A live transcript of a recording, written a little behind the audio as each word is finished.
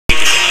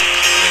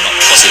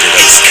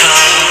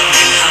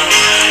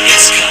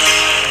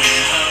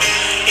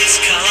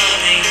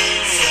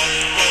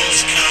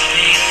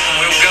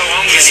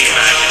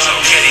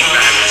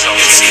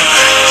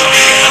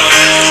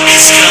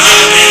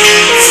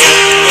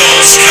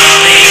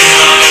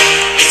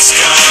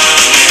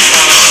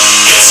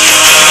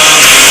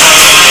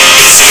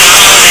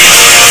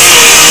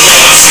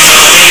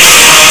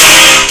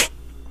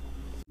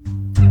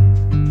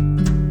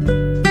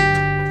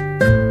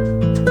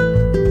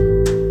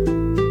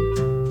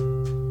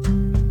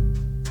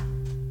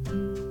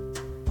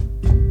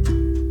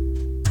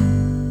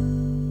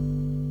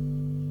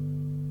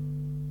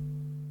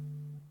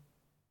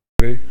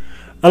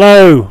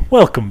Hello,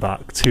 welcome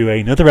back to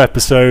another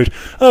episode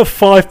of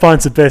 5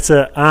 Pints of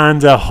Bitter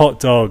and a Hot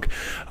Dog.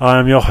 I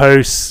am your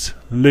host,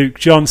 Luke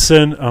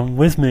Johnson, and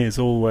with me as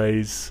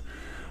always,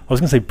 I was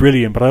going to say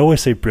brilliant, but I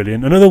always say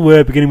brilliant. Another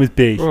word beginning with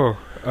B.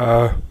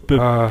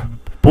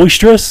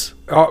 Boisterous?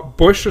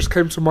 Boisterous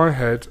came to my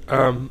head.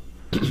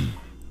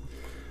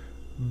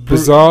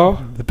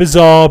 Bizarre? The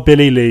bizarre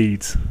Billy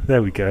Leeds.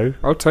 There we go.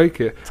 I'll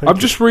take it. I'm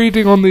just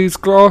reading on these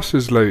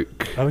glasses,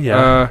 Luke. Oh,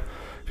 yeah.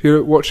 If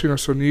you're watching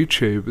us on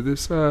YouTube, it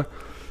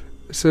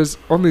says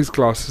on these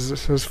glasses, it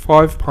says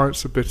 5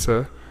 pints of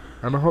bitter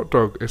and a hot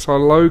dog. It's our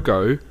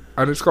logo,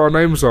 and it's got our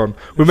names on.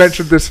 We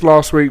mentioned this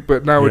last week,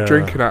 but now we're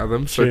drinking out of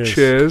them, so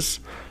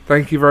cheers.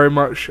 Thank you very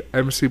much,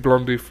 MC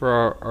Blondie, for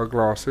our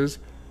glasses.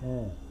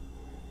 Oh.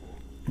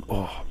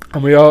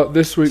 And we are,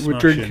 this week, we're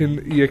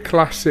drinking your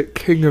classic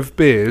king of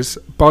beers,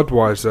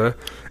 Budweiser,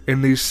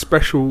 in these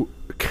special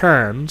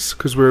cans,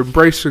 because we're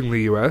embracing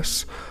the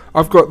US.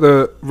 I've got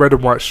the red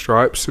and white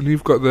stripes, and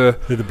you've got the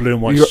blue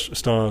and white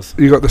stars.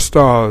 You got the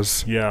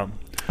stars. Yeah.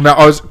 Now,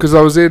 I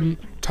was in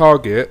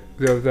Target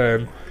the other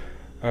day,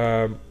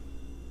 and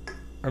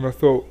I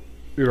thought,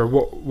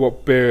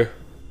 what beer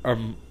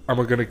am I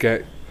going to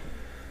get?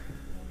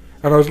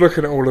 And I was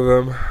looking at all of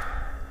them,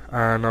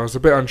 and I was a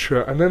bit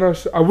unsure. And then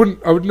I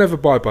would never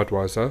buy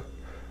Budweiser.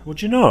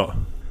 Would you not?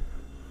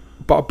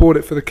 But I bought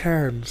it for the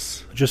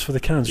cans. Just for the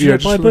cans? Yeah,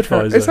 just buy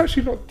Budweiser. It's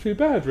actually not too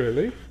bad,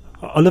 really.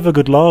 I love a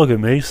good lager,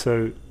 me,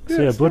 so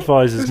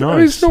Budweiser's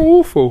nice. It's not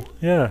awful.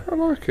 Yeah. I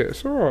like it,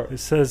 it's alright. It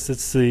says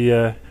it's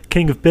the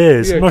king of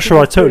beers. Yeah, I'm not sure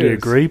I totally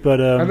agree, but...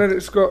 and then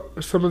it's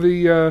got some of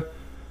the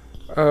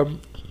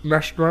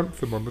national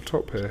anthem on the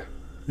top here.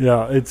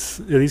 Yeah,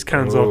 these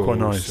cans are quite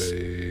nice.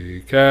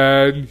 Say,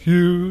 can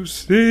you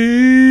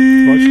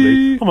see? Well,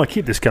 actually, I might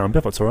keep this can,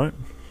 if that's alright.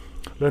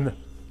 Learn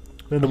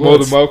the More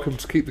words. than welcome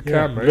to keep the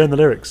can, mate. Learn the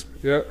lyrics.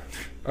 Yeah.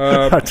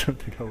 I don't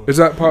think I will. Is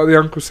that part of the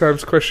Uncle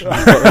Sam's question?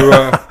 You've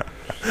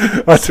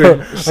got to,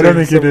 I don't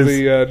think it is.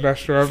 The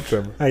national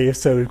anthem. Hey, if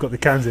so, we've got the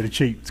cans in a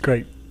cheat. It's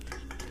great.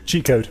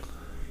 Cheat code.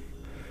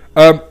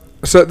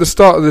 So at the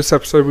start of this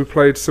episode, we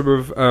played some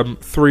of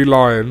Three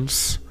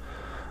Lions,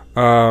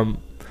 and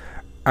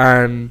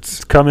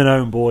it's coming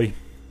home, boy.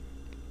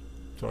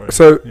 Sorry.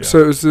 So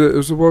it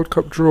was a World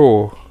Cup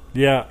draw.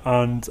 Yeah,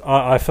 and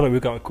I feel like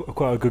we've got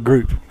quite a good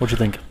group. What do you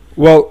think?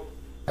 Well,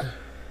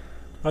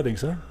 I think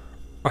so.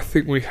 I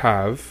think we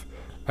have.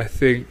 I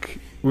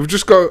think we've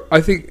just got. I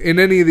think in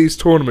any of these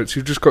tournaments,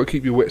 you've just got to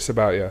keep your wits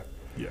about you.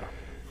 Yeah.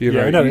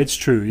 It's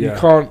true. Yeah.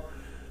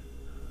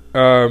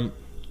 You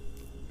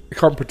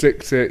can't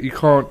predict it. You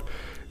can't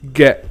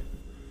get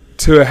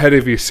too ahead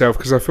of yourself,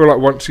 because I feel like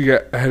once you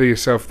get ahead of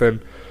yourself,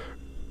 then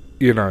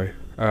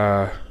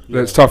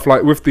it's tough.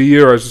 Like with the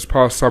Euros this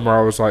past summer,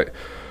 I was like,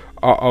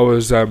 I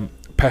was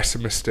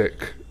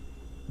pessimistic.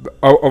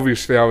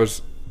 Obviously, I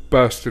was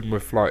bursting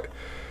with like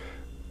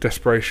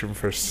desperation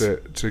for us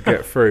to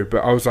get through,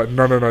 but I was like,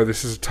 no,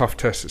 this is a tough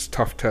test. It's a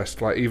tough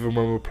test. Like even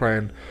when we're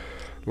playing,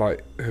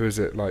 like who is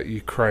it? Like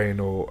Ukraine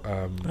or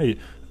and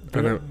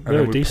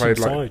then we played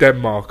like side.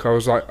 Denmark. I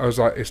was like,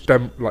 it's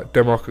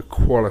Denmark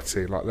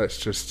equality. Like let's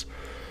just.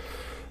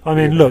 I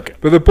mean, look.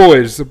 But the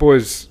boys.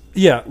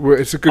 Yeah,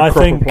 it's a good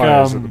crop of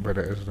players at the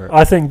minute, isn't it?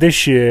 I think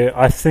this year,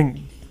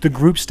 the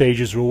group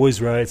stages are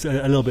always where it's a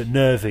little bit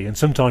nervy, and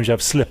sometimes you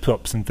have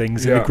slip-ups and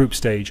things in the group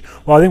stage.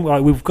 Well, I think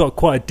we've got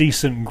quite a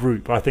decent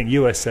group. I think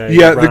USA.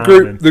 Yeah, the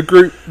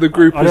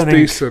group is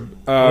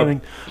decent.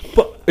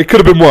 But it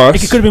could have been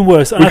worse. It could have been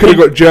worse. We could have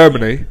got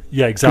Germany.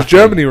 Yeah, exactly. Because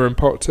Germany were in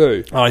pot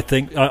 2. I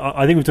think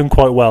we've done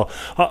quite well.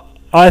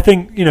 I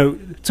think,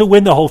 to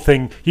win the whole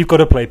thing, you've got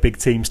to play big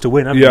teams to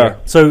win, haven't you?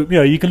 So,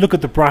 you can look at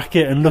the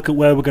bracket and look at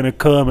where we're going to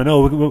come and,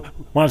 we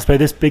might have to play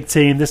this big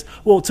team, this.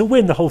 Well, to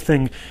win the whole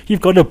thing,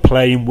 you've got to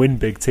play and win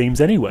big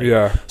teams anyway.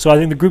 Yeah. So I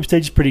think the group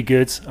stage is pretty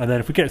good. And then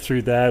if we get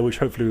through there, which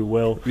hopefully we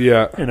will,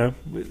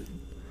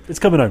 it's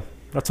coming home.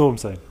 That's all I'm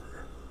saying.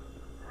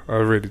 I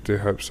really do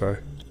hope so.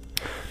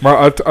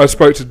 I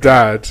spoke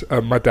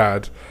to my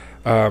dad,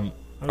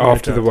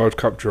 after the World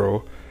Cup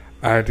draw,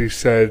 and he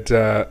said...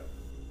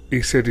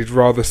 He said he'd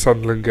rather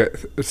Sunderland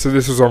get... So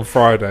this was on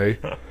Friday.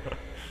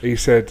 He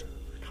said...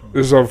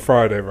 This was on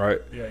Friday, right?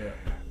 Yeah.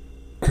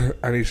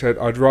 And he said,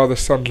 I'd rather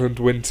Sunderland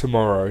win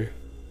tomorrow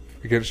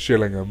against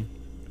Gillingham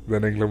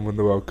than England win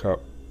the World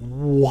Cup.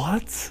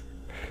 What?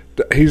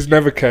 He's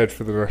never cared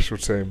for the national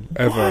team,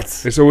 ever.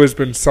 What? It's always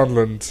been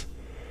Sunderland,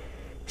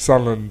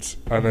 and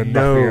then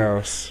nothing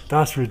else.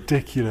 That's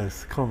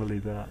ridiculous. Can't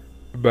believe that.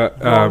 But...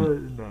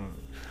 no.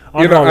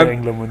 I'd rather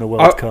England win the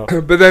World Cup.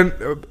 But then...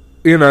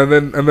 and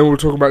then we'll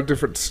talk about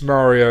different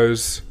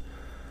scenarios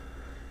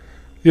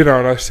You know,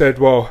 and I said,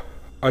 well,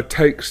 I'd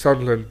take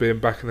Sunderland being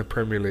back in the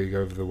Premier League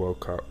over the World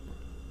Cup.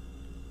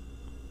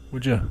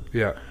 Would you?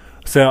 Yeah.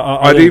 So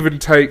I'd even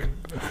take.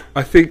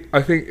 I think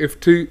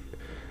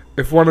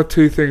if one or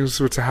two things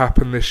were to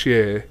happen this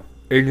year,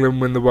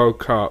 England win the World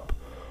Cup,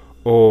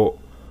 or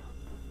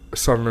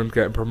Sunderland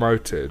getting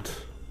promoted.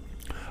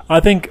 I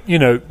think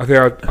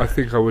I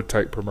think I would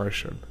take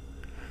promotion.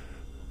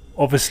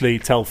 Obviously,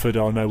 Telford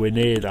are nowhere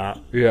near that.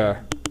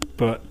 Yeah.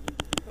 But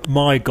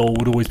my goal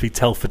would always be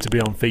Telford to be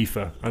on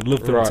FIFA. I'd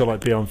love them to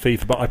be on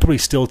FIFA, but I'd probably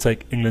still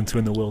take England to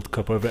win the World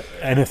Cup over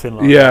anything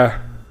like that.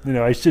 Yeah. You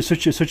know, it's just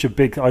such a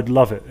big. I'd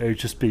love it. It would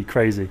just be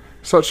crazy.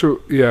 Such a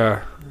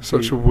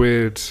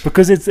weird.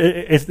 Because it's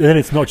then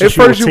it's not just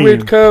it throws your you team.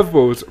 weird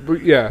curveballs,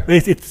 but yeah,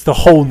 it's the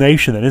whole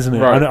nation, then, isn't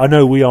it? Right. I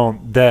know we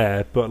aren't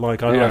there, but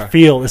like I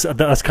feel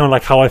that's kind of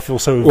like how I feel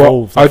so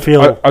involved.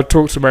 Well, I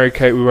talked to Mary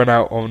Kate. We went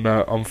out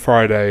on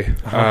Friday,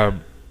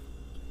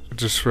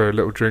 just for a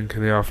little drink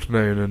in the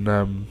afternoon,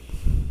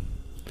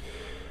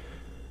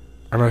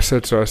 and I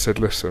said to her,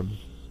 listen,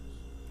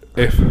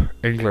 if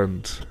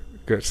England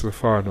get to the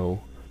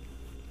final,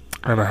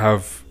 and I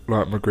have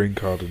like my green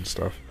card and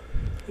stuff,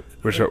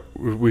 which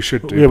we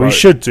should do. Yeah, we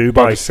should do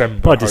by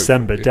December. By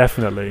December,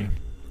 definitely.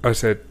 I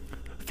said,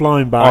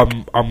 flying back.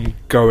 I'm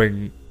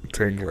going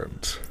to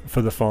England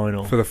for the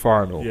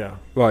final. Yeah,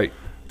 like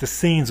the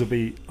scenes will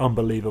be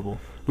unbelievable.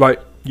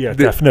 Like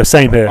definitely. No,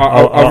 same here.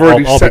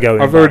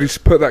 I've already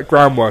put that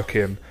groundwork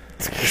in.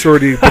 It's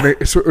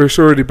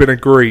already been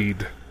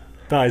agreed.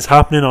 That is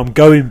happening. I'm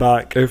going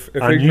back. If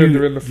England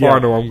are in the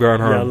final, I'm going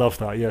home. Yeah, I love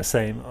that. Yeah,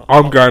 same.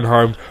 I'm going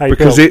home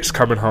because Bill, it's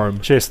coming home.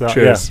 Cheers to that.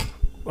 Cheers. Yeah.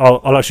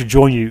 I'll actually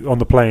join you on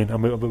the plane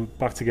and we'll be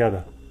back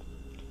together.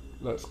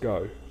 Let's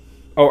go.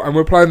 Oh, and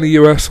we're playing the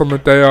US on the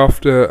day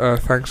after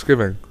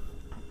Thanksgiving.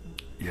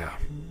 Yeah.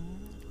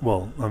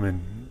 Well, I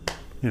mean,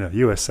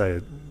 USA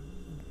are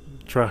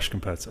trash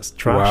compared to us.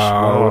 Trash.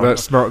 Wow,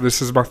 that's not.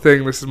 This is my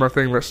thing. Let's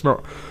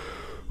not.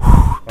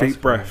 Deep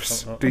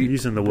breaths. I'm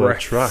using the word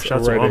trash.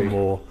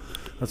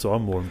 That's what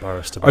I'm more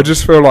embarrassed about. I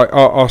just feel like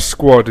our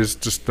squad is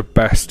just the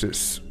best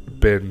it's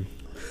been.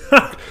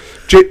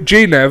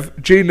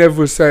 G-Nev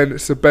was saying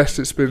it's the best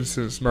it's been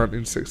since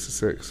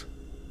 1966.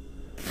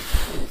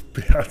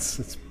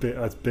 That's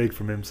big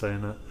from him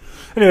saying that.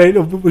 Anyway,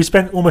 we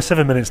spent almost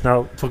 7 minutes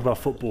now talking about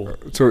football.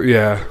 So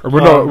yeah, and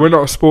we're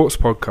not a sports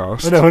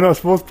podcast. No, we're not a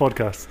sports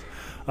podcast.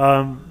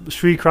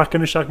 Should we crack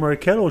in a Shag, Marry,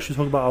 Kill, or should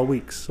we talk about our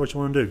weeks? What do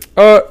you want to do?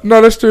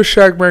 No, let's do a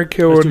Shag, Marry,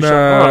 Kill.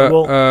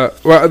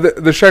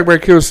 The Shag, Marry,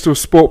 Kill is still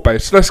sport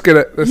based. So let's get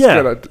it.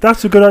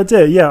 That's a good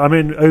idea. Yeah, I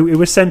mean, it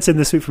was sent in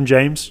this week from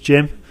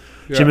Jimothy.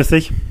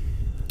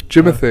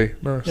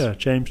 Nice. Yeah,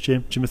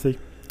 Jimothy.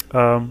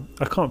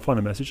 I can't find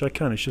a message. I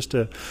can. It's just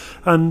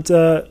and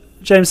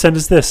James sent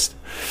us this.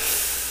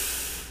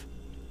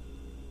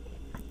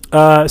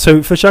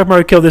 So for Shag,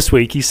 Marry, Kill this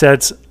week, he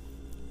said,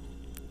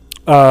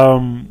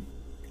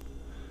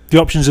 the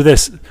options are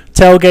this: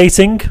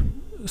 tailgating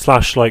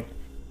 / like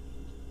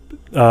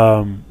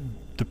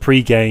the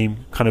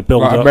pre-game kind of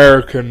build up,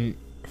 American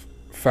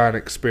fan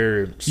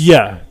experience.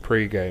 Yeah,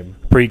 pre-gaming,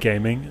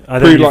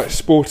 like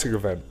sporting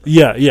event.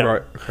 Yeah.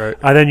 Right. Okay.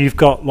 And then you've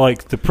got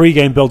like the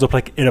pre-game build up,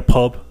 like in a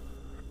pub,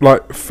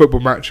 like football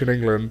match in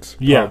England.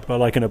 Yeah, pub. but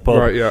like in a pub.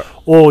 Right. Yeah.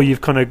 Or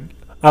you've kind of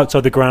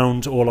outside the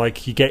ground, or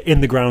like you get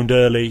in the ground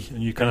early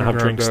and you kind of have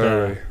drinks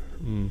there.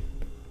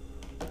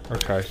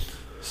 Okay.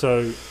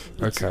 So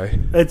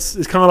it's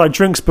kind of like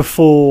drinks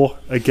before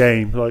a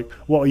game. Like,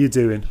 what are you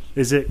doing?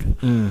 Is it?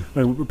 I mean,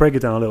 we'll break it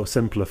down a little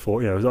simpler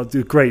for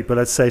great, but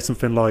let's say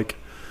something like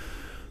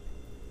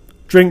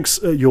drinks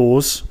at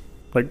yours,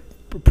 like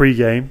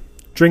pre-game,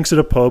 drinks at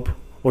a pub,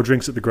 or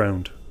drinks at the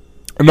ground.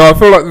 No, I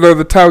feel like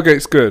the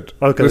tailgate's good.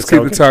 Okay, let's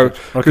keep the tailgate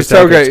because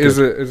tailgate is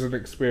an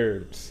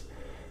experience.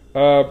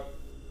 I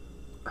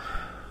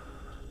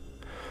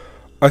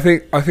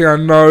think I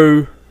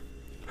know.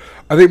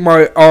 I think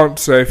my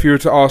answer, if you were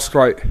to ask,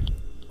 like,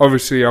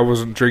 obviously I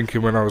wasn't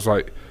drinking when I was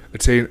like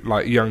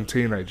a young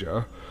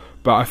teenager,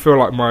 but I feel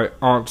like my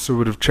answer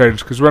would have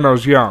changed because when I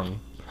was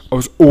young, I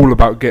was all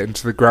about getting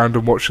to the ground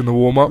and watching the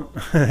warm up.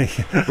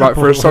 Like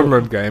for a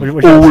Sunderland game,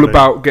 all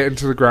about getting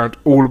to the ground,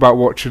 all about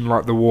watching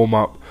like the warm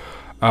up,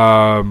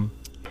 trying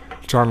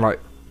like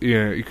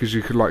because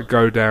you could like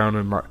go down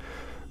and like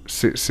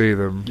see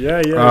them.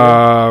 Yeah.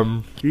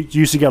 You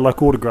used to get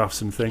like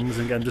autographs and things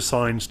and get to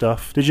sign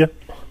stuff. Did you?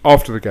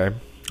 After the game.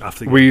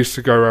 We used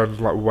to go around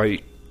and like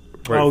wait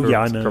oh yeah,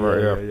 I know. Come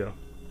out,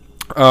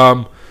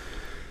 yeah.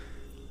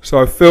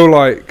 So I feel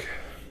like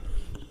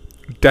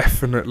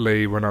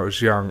definitely when I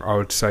was young, I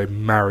would say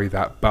marry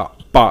that, but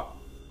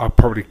I'd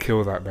probably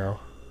kill that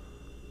now.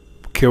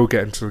 Kill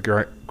getting to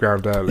the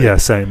ground early. Yeah,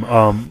 same.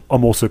 I'm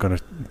also going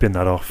to bin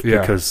that off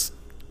because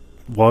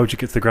why would you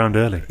get to the ground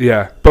early?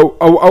 Yeah, but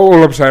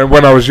all I'm saying,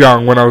 when I was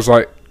young, when I was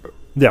like,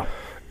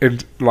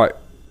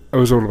 I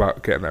was all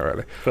about getting there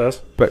early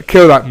first. But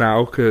kill that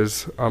now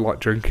because I like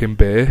drinking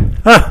beer.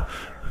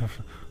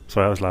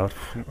 Sorry, that was loud.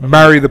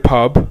 Marry the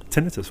pub.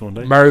 Tinnitus one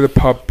day. Marry the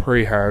pub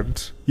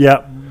pre-hand.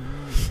 Yeah.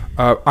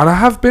 And I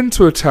have been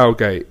to a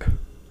tailgate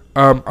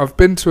I've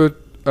been to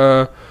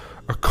a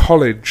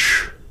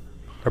college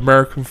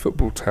American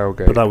football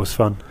tailgate. But that was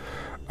fun.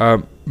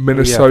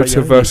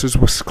 Minnesota versus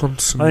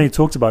Wisconsin. I think you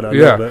talked about it a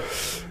little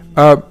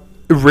bit.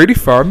 Really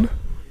fun.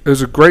 It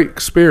was a great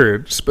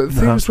experience. But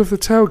the thing is with the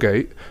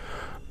tailgate,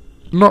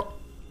 not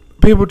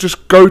people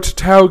just go to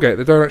tailgate.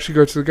 They don't actually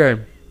go to the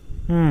game.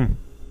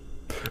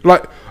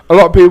 Like a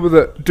lot of people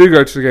that do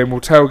go to the game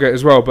will tailgate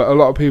as well, but a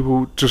lot of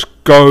people just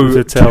go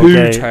to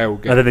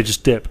tailgate and then they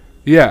just dip.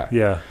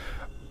 Yeah.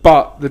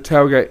 But the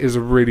tailgate is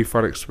a really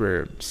fun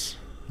experience.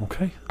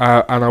 Okay.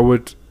 And I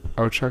would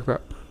check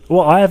that.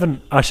 Well, I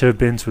haven't actually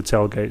been to a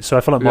tailgate, so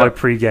I feel like my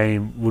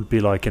pre-game would be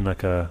like in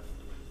like a,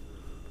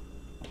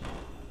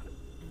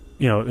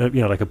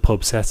 like a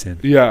pub setting.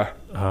 Yeah.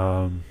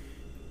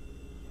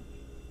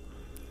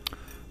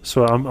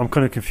 So I'm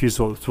kind of confused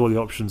what the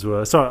options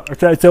were. So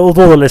to all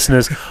the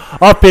listeners,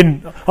 I've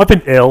been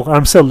ill.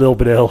 I'm still a little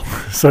bit ill,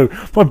 so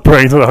my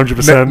brain's not 100%.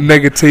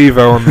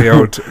 Negativo on the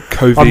old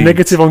COVID. I'm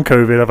negative on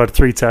COVID. I've had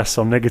 3 tests.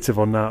 So I'm negative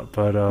on that,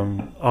 but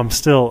I'm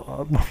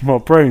still my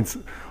brain's.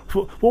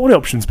 What were the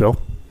options,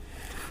 Bill?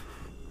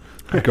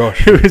 Oh,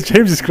 gosh, it was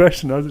James's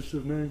question. I should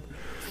have known.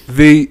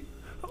 The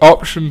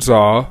options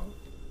are: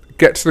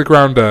 get to the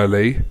ground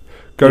early.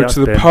 Go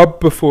to the pub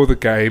before the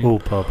game,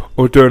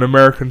 or do an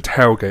American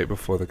tailgate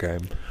before the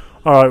game.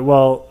 All right,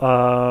 well,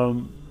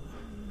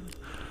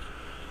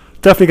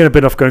 definitely going to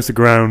bin off going to the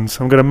grounds.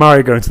 I'm going to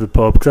marry going to the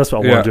pub because that's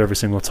what I want to do every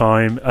single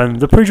time. And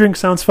the pre-drink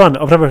sounds fun.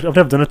 I've never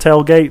done a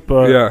tailgate,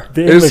 but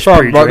the English it's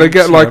fun. Like they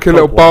get like a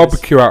little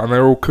barbecue out, and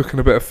they're all cooking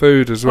a bit of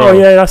food as well. Oh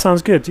yeah, that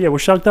sounds good. Yeah, we'll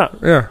shag that.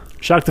 Yeah,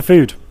 shag the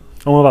food.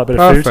 I'm all about a bit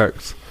of food.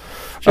 Perfect.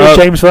 Cheers,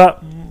 James, for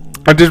that.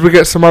 And did we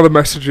get some other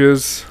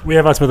messages? We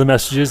have had some other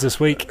messages this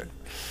week.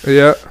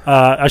 Yeah.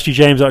 Actually,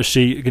 James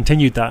actually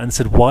continued that and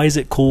said, "Why is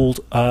it called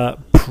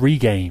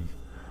pre-game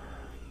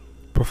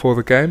before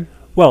the game?"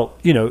 Well,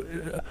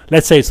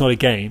 let's say it's not a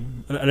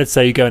game. Let's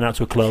say you're going out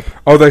to a club.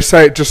 Oh, they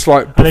say it just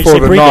like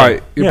before the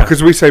night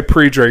because we say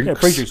pre-drinks. Yeah,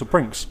 pre-drinks or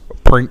prinks.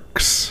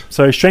 Prinks.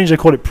 So it's strange they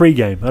call it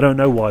pre-game. I don't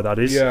know why that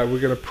is. Yeah, we're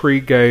gonna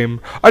pre-game.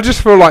 I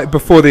just feel like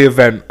before the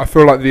event. I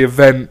feel like the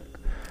event,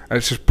 and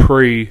it's just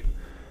pre.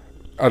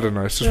 I don't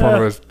know. It's just one of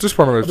those. Just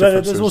one of those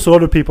differences. There's also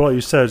other people, like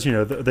you said,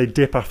 they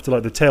dip after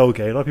like the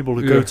tailgate. A lot of people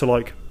who go to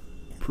like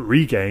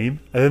pre-game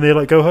and then they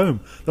like go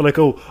home. They're like,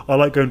 "Oh, I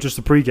like going just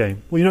the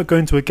pre-game." Well, you're not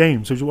going to a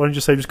game, so why don't you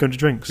just say just going to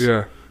drinks?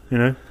 Yeah.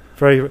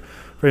 Very,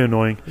 very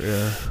annoying.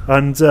 Yeah.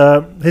 And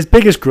his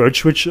biggest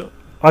grudge, which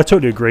I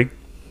totally agree.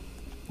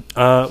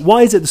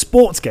 Why is it the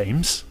sports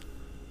games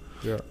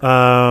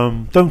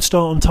don't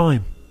start on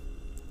time?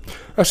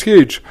 That's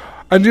huge.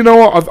 And you know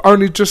what? I've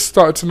only just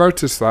started to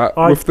notice that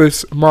with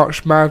this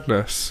March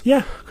Madness.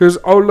 Yeah. Because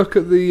I'll look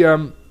at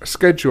the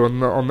schedule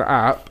on the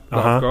app that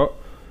I've got,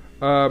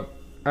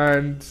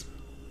 and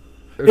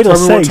it'll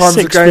tell me what time's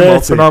the game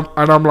off,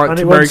 and I'm like,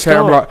 to Mary Kay,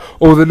 I'm like,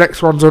 oh, the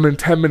next one's on in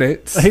 10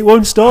 minutes. It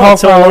won't start.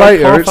 Half hour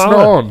later, it's not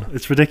on.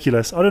 It's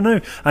ridiculous. I don't know.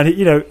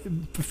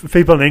 And for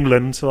people in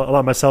England,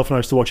 like myself, and I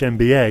used to watch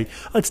NBA,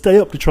 I'd stay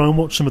up to try and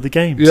watch some of the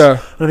games.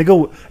 Yeah. And they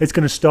go, it's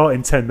going to start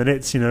in 10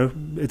 minutes.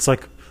 It's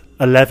like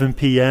 11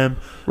 p.m.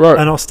 Right.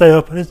 And I'll stay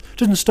up, and it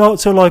doesn't start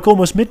till like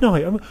almost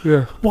midnight.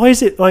 Why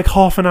is it like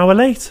half an hour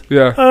late?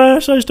 Yeah.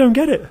 So I just don't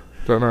get it.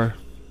 Don't know.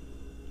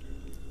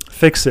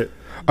 Fix it.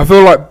 I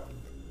feel like,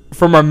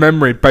 from my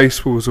memory,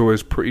 baseball's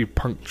always pretty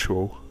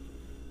punctual.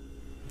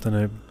 Don't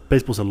know.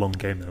 Baseball's a long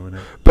game, though, isn't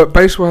it? But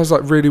baseball has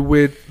like really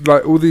weird,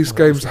 like all these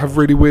games have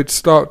really weird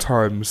start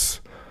times.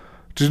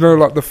 Do you know,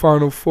 like the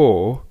Final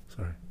Four?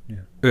 Sorry.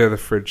 Yeah, the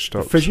fridge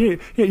stops. The fridge, you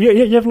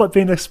ever like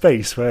been in a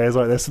space where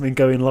there's something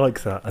going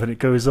like that, and then it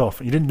goes off,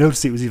 and you didn't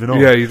notice it was even on.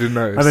 Yeah, you didn't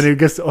notice. And then it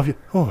gets off.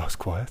 Oh, that's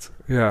quiet.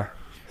 Yeah.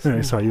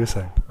 No, sorry, you were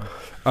saying.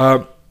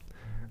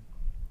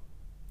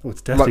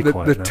 It's definitely like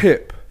quiet the now.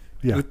 tip.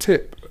 Yeah. The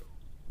tip,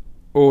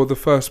 or the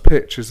first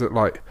pitch is at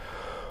like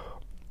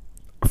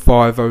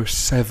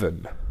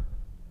 5:07,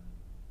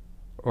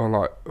 or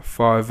like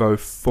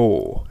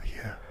 5:04.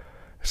 Yeah.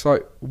 It's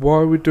like, why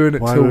are we doing it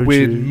till a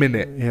weird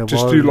minute? Yeah,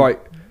 just do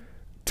like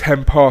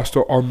 10 past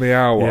or on the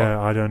hour. Yeah,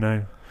 I don't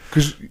know.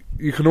 Because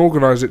you can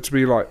organise it to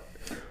be like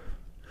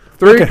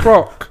 3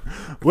 o'clock.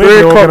 We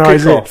can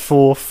organise it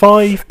for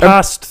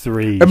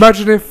 3:05.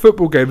 Imagine if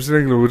football games in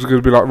England was going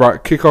to be like,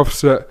 right,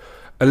 kick-offs at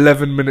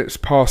 11 minutes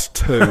past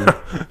 2.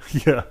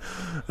 Yeah.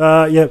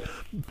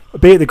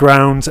 Be at the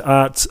ground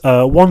at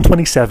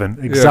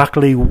 1:27,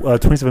 exactly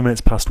 27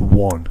 minutes past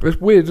 1. It's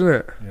weird, isn't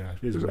it? Yeah,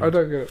 it is weird. I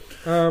don't get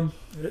it.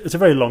 It's a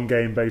very long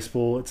game,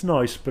 baseball. It's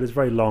nice, but it's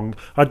very long.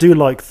 I do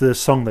like the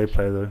song they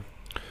play, though.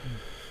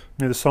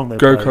 The song they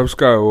play. Go Cubs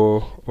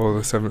Go, or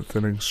the 7th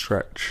inning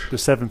stretch. The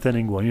 7th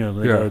inning one,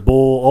 they go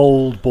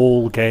old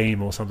ball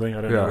game or something.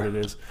 I don't know what it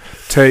is.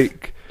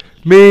 Take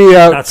me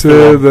out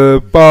to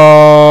the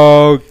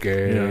ball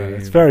game. Yeah,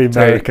 it's very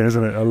American,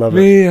 isn't it? I love it.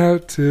 Me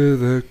out to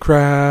the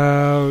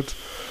crowd.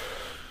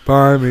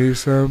 Buy me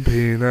some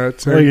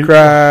peanuts and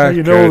cracker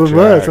You know all the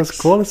words. jacks.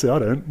 That's quality. I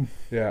don't.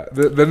 Yeah.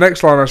 The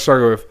next line I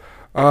struggle with.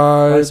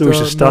 So we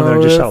should stand there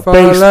and just shout,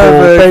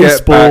 baseball.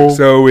 baseball. Back,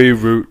 so we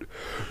root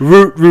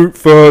Root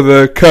for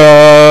the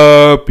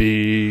Cubbies.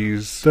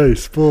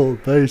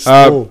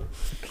 Baseball.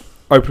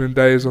 Opening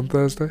day is on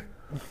Thursday.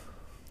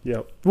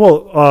 Yeah.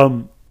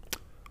 Well,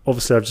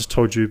 obviously, I've just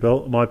told you,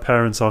 Bill. My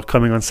parents are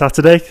coming on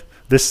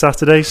this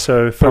Saturday,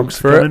 so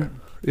folks are coming.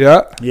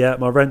 Yeah,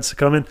 my rents are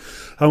coming,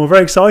 and we're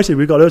very excited.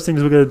 We've got those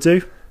things we're going to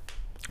do.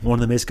 One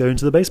of them is going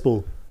to the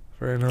baseball.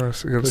 Very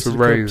nice against the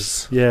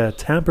Rays. Yeah,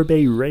 Tampa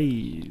Bay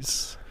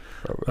Rays.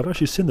 I've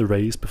actually seen the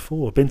Rays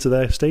before. I've been to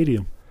their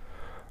stadium.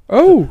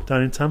 Oh,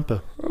 down in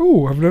Tampa.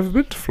 Oh, I've never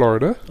been to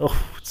Florida.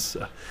 Oh, is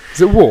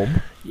it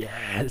warm?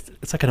 Yeah,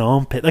 it's like an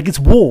armpit. Like, it's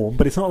warm,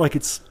 but it's not like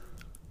it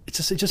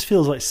just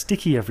feels like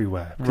sticky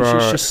everywhere. Right.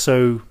 It's just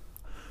so.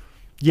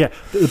 Yeah,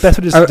 the best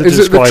way to is it the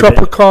describe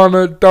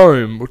Tropicana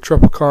Dome or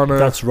Tropicana?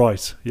 That's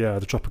right. Yeah,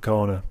 the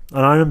Tropicana.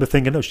 And I remember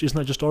thinking, isn't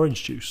that just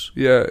orange juice?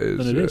 Yeah, it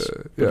is. And it is.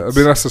 Yeah, I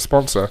mean that's the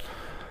sponsor.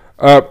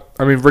 I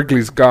mean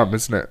Wrigley's gum,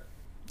 isn't it?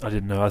 I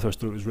didn't know. I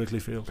thought it was Wrigley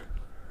Field.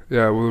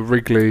 Yeah, well,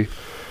 Wrigley,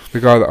 the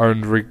guy that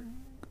owned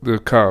the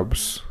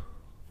Cubs,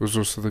 was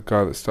also the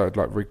guy that started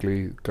like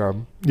Wrigley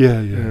gum.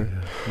 Yeah.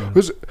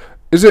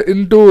 Is it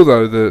indoor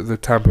though? The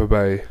Tampa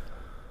Bay.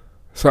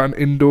 It's like an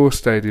indoor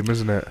stadium,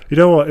 isn't it? You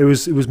know what? It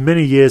was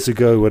many years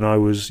ago when I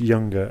was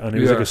younger, and it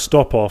was like a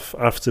stop off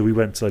after we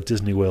went to like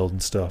Disney World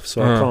and stuff.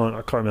 So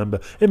I can't remember.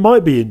 It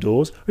might be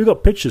indoors. We've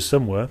got pictures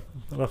somewhere.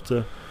 I'll have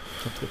to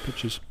get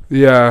pictures.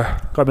 Yeah,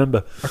 can't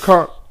remember.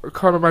 I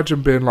can't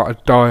imagine being like a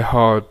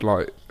die-hard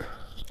like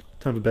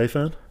Tampa Bay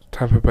fan.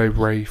 Tampa Bay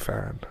Ray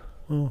fan.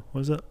 Oh,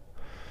 what is that?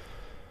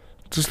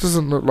 Just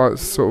doesn't look like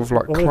sort of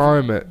like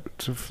climate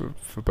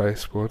for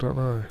baseball. I don't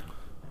know.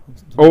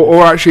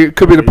 Or actually, it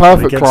could be the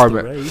perfect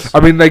climate. I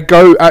mean, they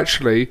go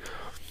actually.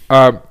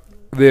 The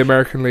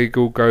American League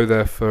will go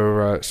there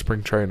for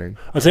spring training.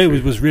 I'd say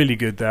it was really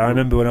good there. I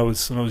remember when I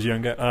was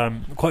younger.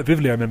 Quite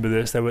vividly, I remember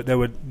this. There were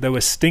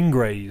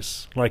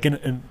stingrays like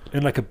in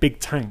like a big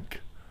tank.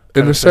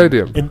 In the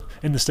stadium?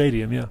 In the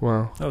stadium, yeah.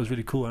 Wow. That was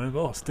really cool. I remember,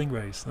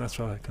 stingrays. That's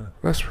right.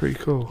 That's pretty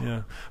cool.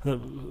 Yeah.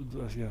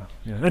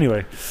 Yeah.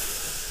 Anyway.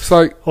 It's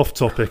like... Off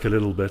topic a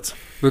little bit.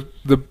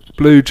 The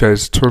Blue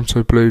Jays,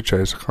 Toronto Blue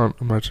Jays, I can't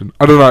imagine.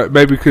 I don't know,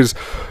 maybe because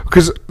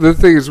the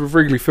thing is with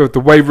Wrigley Field, the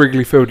way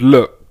Wrigley Field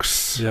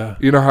looks... Yeah.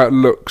 You know how it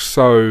looks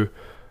so...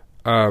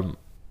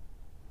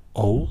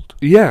 old?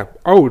 Yeah,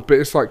 old, but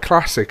it's like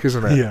classic,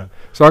 isn't it? Yeah.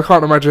 So I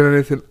can't imagine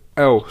anything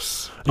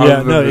else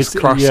other than this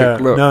classic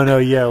look.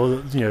 Yeah.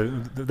 Well,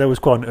 there was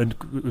quite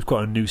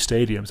a new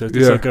stadium, so it's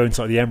like going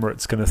to like the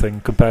Emirates kind of thing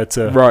compared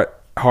to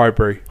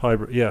Highbury,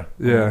 yeah.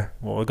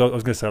 Well, I was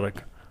going to say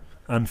like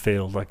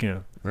Anfield, like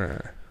a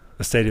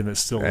stadium that's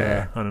still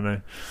there. I don't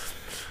know,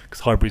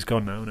 because Highbury's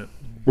gone now, isn't it?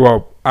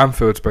 Well,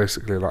 Anfield's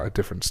basically like a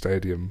different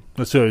stadium.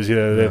 That's what it is.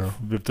 Yeah,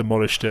 they've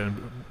demolished it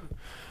and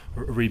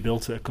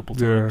rebuilt it a couple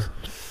times.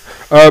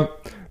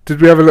 Did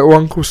we have a little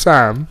Uncle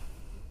Sam?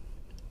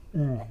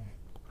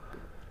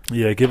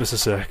 Yeah, give us a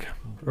sec.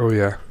 Oh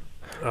yeah,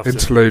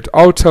 interlude.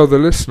 I'll tell the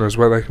listeners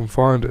where they can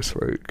find us,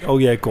 Luke. Oh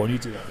yeah, go on, you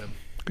do that then.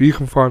 You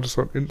can find us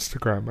on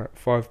Instagram at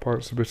 5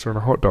 pints of bitter and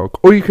a hot dog,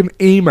 or you can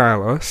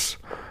email us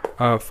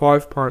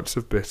 5 pints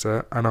of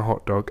bitter and a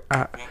hot dog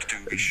at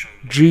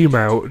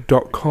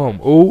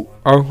gmail.com. Oh,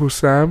 Uncle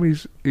Sam,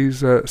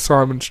 he's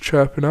Simon's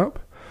chirping up.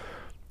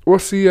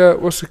 What's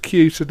the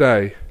cue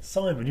today?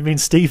 Simon, you mean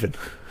Stephen?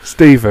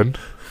 Stephen.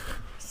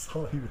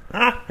 Simon.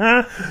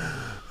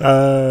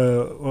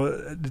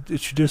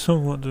 Did you do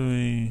something? What do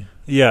we?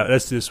 Yeah,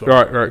 let's do this one.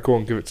 Right, go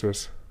on, give it to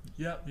us.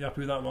 Yeah, you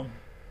happy with that one?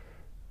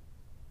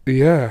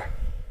 Yeah.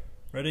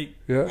 Ready?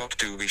 Yeah. What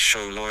do we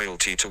show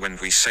loyalty to when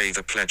we say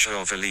the Pledge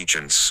of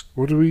Allegiance?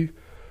 What do we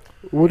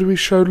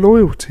show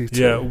loyalty to?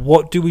 Yeah,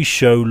 what do we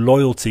show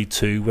loyalty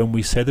to when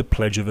we say the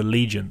Pledge of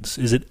Allegiance?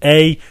 Is it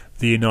A,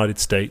 the United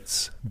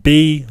States,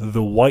 B,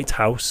 the White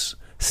House,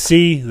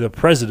 C, the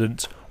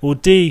President, or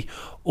D,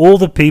 all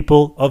the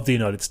people of the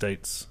United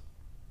States?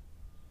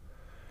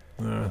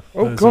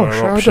 Oh gosh,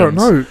 I don't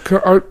know.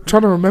 I'm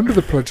trying to remember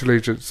the Pledge of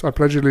Allegiance. I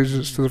pledge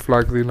allegiance to the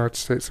flag of the United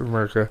States of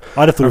America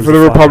and for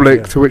the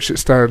republic to which it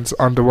stands,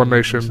 under one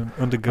nation,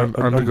 under God,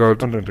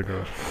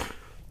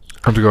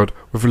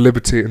 with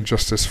liberty and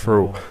justice for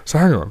all. So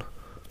hang on.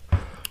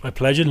 I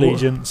pledge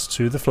allegiance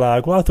to the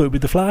flag. Well, I thought it would be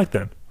the flag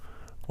then.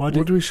 What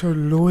do we show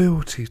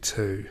loyalty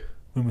to?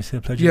 When we say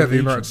a pledge of allegiance? The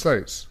United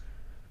States.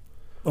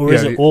 Or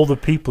is it all the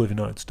people of the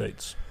United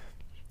States?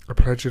 I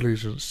pledge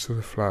allegiance to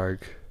the flag.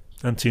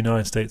 And to the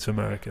United States of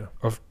America.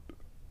 Of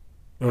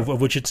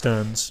which it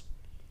stands.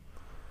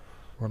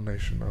 One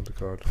nation under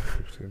God,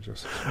 liberty and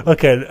justice.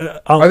 Okay.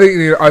 I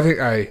think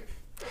A.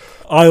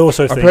 I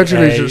also think I pledge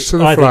allegiance to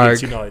the flag. I think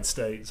it's United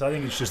States. I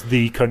think it's just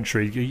the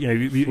country.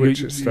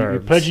 You're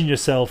pledging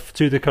yourself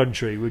to the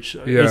country, which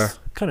is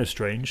kind of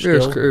strange. Yeah,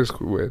 it is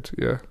weird.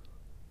 Yeah.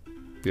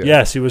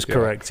 Yes, he was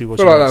correct. He was.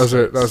 I feel like that was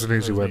it. That was an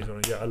easy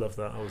win. Yeah, I love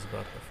that. I was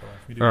about high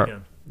five. We do it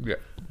again. Yeah.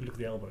 We look at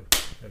the elbow.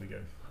 There we go.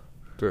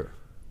 Do it.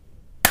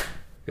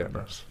 Yeah,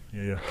 nice.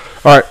 Yeah.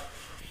 All right.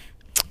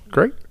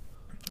 Great.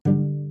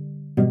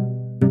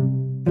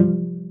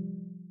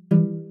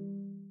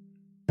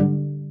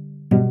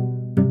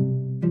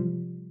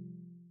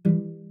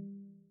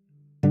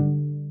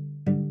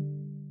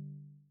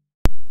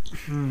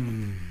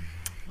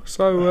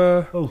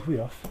 So, Oh, we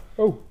off.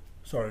 oh,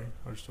 Sorry,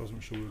 I just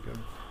wasn't sure we were going.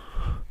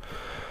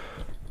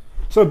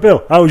 So,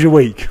 Bill, how was your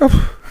week?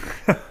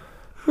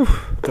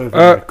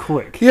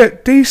 Quick. yeah,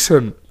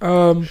 decent.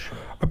 I've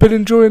been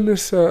enjoying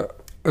this,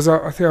 as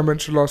I think I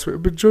mentioned last week,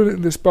 I've been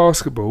enjoying this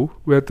basketball.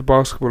 We had the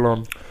basketball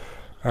on,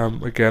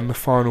 again, the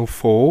Final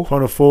Four.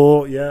 Final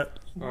Four, yeah.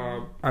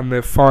 And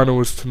the final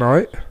was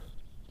tonight.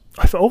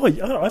 I forgot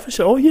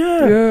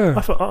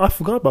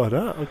about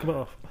that. I've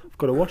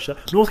got to watch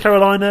that. North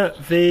Carolina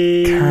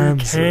v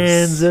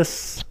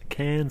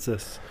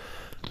Kansas.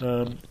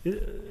 Yeah,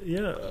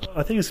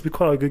 I think it's going to be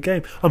quite a good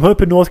game. I'm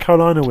hoping North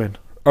Carolina win.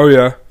 Oh,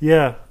 yeah?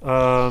 Yeah,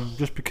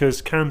 just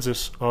because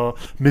Kansas are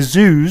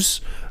Mizzou's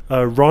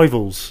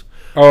rivals.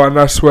 Oh, and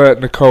that's where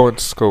Nicole went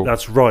to school.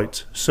 That's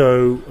right.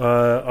 So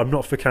I'm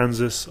not for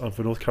Kansas. I'm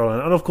for North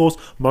Carolina, and of course,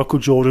 Michael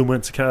Jordan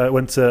went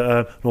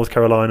to North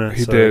Carolina.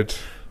 He did.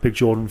 Big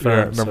Jordan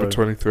fan. Yeah, number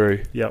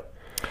 23. Yep.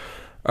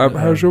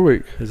 How's your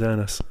week? His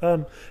Ernest.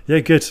 Yeah,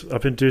 good.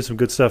 I've been doing some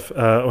good stuff.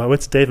 I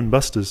went to Dave and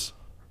Buster's.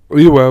 Oh,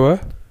 you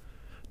were?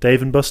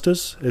 Dave and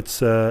Buster's.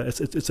 It's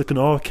like an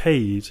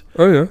arcade.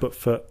 Oh, yeah. But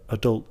for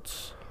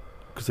adults,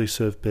 because they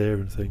serve beer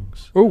and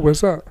things. Oh,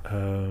 where's that?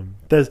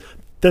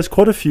 There's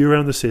quite a few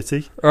around the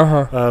city.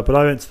 Uh-huh. But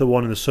I went to the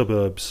one in the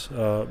suburbs.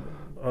 I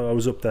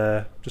was up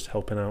there just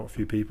helping out a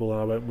few people.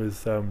 I went with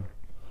some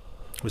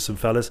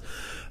fellas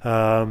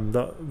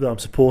that I'm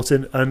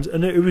supporting, and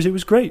it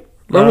was great.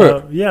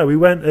 Love it. Yeah, we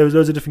went. There was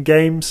loads of different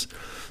games,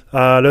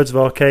 loads of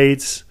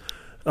arcades.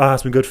 Had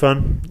some good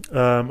fun.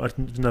 I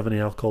didn't have any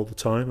alcohol at the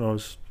time. I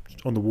was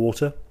on the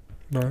water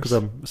because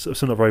Nice. I'm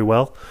still not very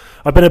well.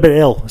 I've been a bit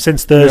ill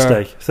since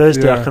Thursday.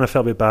 Yeah. I kind of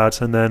felt a bit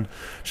bad, and then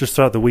just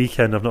throughout the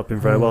weekend I've not been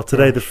very well.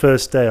 Today, the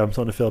first day, I'm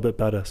starting to feel a bit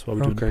better. That's why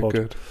we're doing the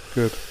pod.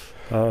 Good.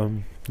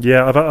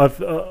 Yeah, I've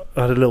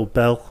had a little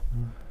bell.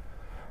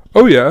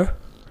 Oh, yeah?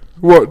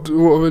 What a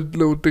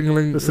little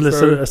dingling. It's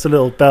a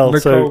little bell.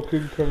 Nicole So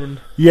can come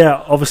and...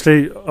 yeah,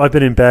 obviously I've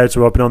been in bed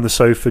or I've been on the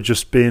sofa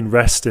just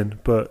resting.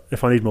 But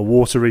if I need my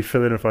water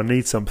refilling, if I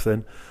need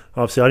something,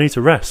 obviously I need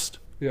to rest.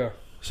 Yeah.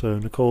 So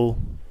Nicole,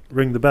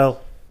 ring the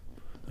bell,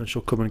 and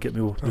she'll come and get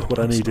me with what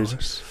I needed.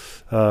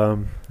 Nice.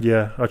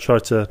 Yeah, I try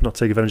to not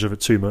take advantage of it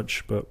too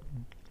much, but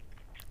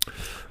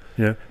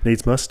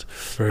needs must.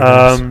 Very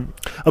nice.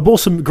 I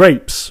bought some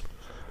grapes,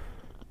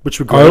 which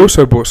were great. I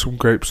also bought some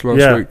grapes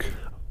last week.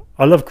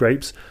 I love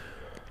grapes.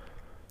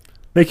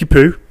 Make you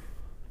poo.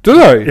 Do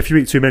they? If you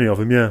eat too many of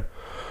them, yeah.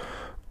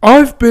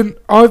 I've been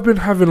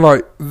having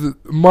like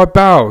my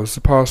bowels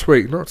the past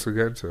week. Not to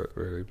get into it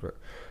really, but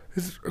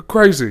it's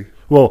crazy.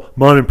 Well,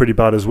 mine are pretty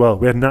bad as well.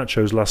 We had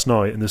nachos last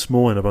night, and this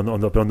morning I've been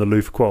on the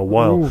loo for quite a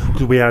while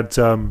because we had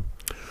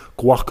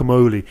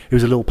guacamole. It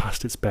was a little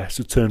past its best.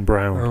 It turned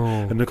brown,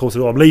 and Nicole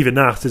said, "Oh, I'm leaving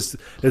that.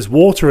 There's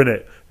water in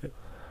it.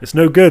 It's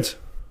no good."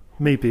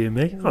 Me being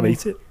me, I'll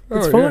eat it.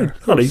 It's fine. Yeah.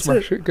 I'll eat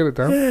smash it. Get it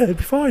down. Yeah, it'd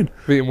be fine.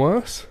 Have you eaten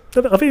worse?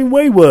 I've eaten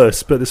way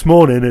worse, but this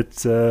morning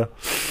it was.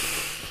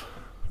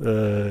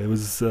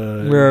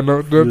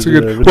 Not too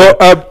good.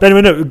 Well,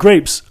 anyway, no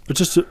grapes. But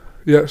sorry.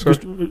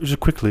 Just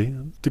quickly,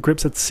 the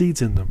grapes had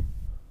seeds in them.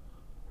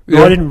 Yeah.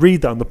 No, I didn't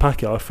read that on the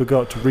packet. I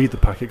forgot to read the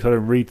packet because I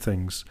don't read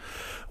things.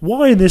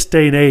 Why, in this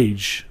day and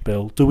age,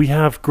 Bill, do we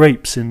have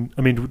grapes in?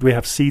 I mean, do we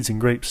have seeds in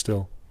grapes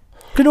still?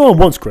 Because no one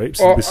wants grapes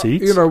with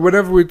seeds.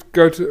 Whenever I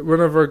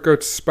go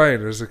to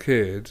Spain as a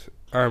kid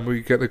and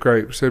we get the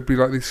grapes, there'd be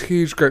like these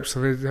huge grapes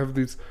and they'd have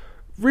these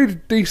really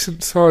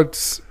decent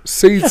sized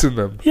seeds in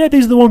them. Yeah,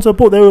 these are the ones I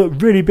bought. They were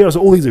really big. I was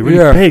like, these are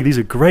really big. These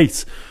are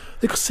great.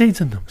 They got seeds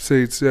in them.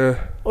 Seeds,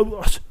 yeah.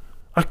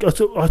 I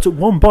took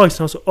one bite and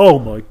I was like, oh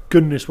my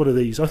goodness, what are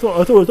these? I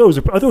thought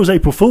it was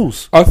April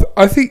Fool's.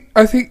 I think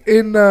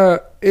in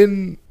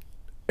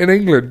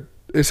England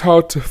it's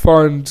hard to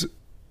find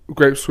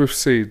grapes with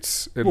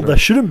seeds in them. There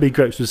shouldn't be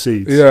grapes with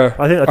seeds. Yeah,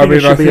 I think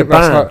it should be a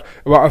ban.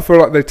 I feel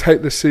like they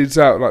take the seeds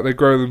out, like they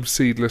grow them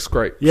seedless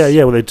grapes. Yeah,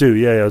 well they do.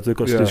 Yeah, they've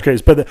got seedless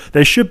grapes, but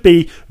there should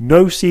be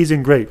no seeds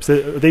in grapes.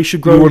 They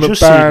should grow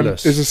just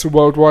seedless. Is this a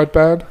worldwide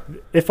ban?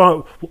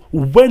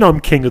 When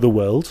I'm king of the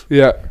world,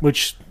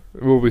 which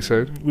will be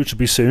soon, which will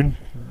be soon.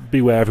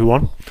 Beware,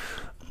 everyone.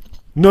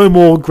 No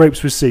more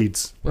grapes with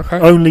seeds. Okay.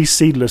 Only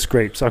seedless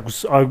grapes.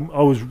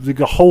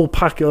 The whole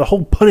packet, the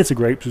whole punnet of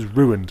grapes was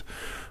ruined. I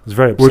was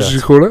very upset. What did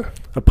you call it?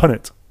 A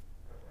punnet.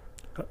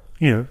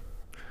 A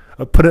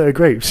punnet of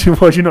grapes.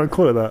 Why do you not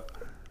call it that?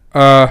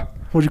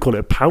 What do you call it?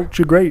 A pouch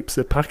of grapes?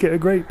 A packet of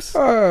grapes?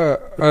 I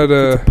had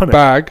a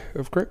bag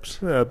of grapes.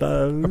 Yeah, a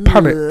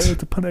punnet.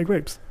 It's a punnet of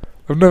grapes.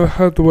 I've never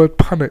heard the word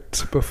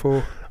punnet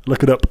before.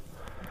 Look it up.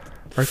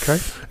 Okay.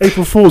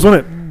 April Fool's,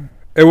 wasn't it?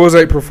 It was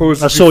April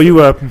Fool's. I saw you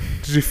were.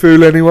 Did you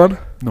fool anyone?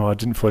 No, I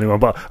didn't fool anyone,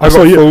 but I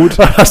got fooled.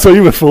 I saw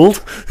you were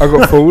fooled. I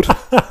got fooled.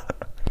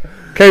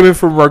 Came in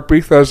from rugby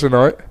Thursday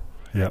night.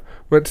 Yeah.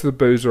 Went to the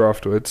boozer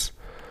afterwards.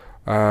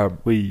 And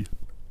Mary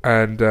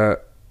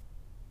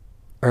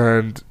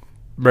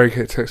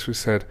Kate texted me and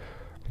said,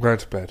 I'm going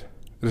to bed.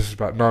 This is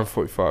about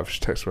 9:45. She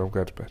texted me, I'm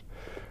going to bed.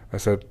 I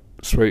said,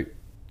 sweet.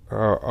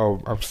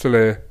 I'm still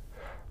here.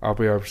 I'll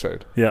be home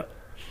soon. Yeah.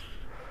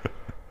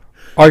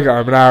 I get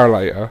home an hour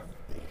later,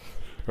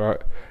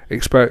 right?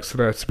 Expecting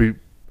her to be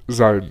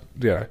zoned,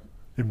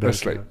 In bed,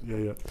 asleep.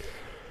 Yeah.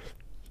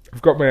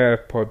 I've got my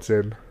AirPods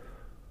in.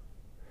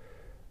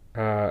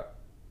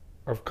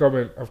 I've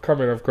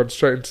gone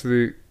straight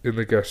into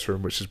the guest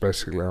room, which is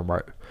basically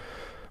my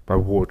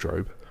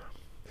wardrobe.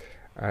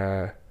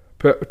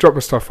 Drop my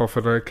stuff off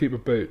and I keep my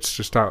boots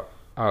just out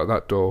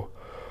that door.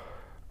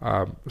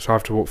 So I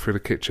have to walk through the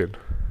kitchen.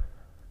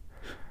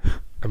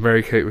 And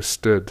Mary Kate was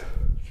stood.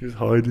 She was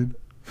hiding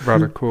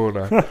round a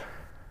corner.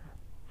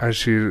 And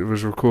she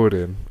was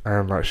recording,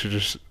 and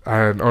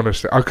and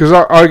honestly, because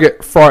I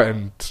get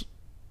frightened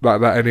like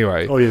that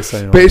anyway. Oh, you're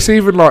saying. But it's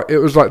even it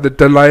was like the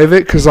delay of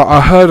it, because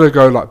I heard her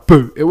go like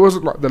boo. It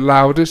wasn't like the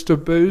loudest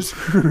of boos,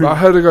 but I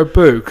heard her go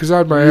boo because I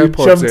had my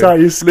AirPods jumped in,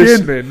 out your skin.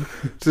 listening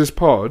to this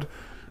pod,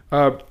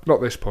 not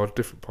this pod,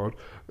 different pod,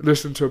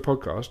 listening to a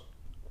podcast.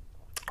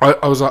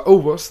 I was like, oh,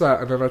 what's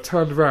that? And then I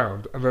turned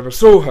around, and then I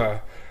saw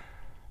her,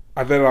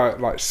 and then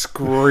I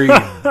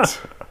screamed.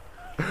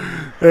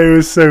 It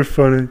was so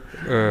funny.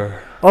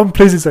 I'm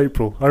pleased it's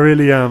April. I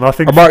really am. I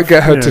think I might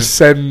get her to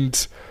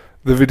send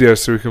the video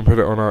so we can put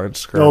it on our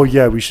Instagram. Oh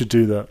yeah, we should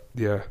do that.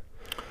 Yeah.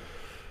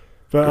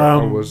 But I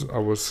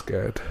was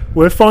scared.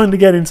 We're finally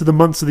getting into the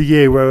months of the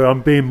year where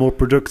I'm being more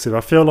productive.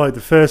 I feel like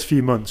the first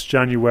few months,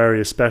 January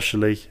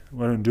especially,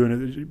 when I'm doing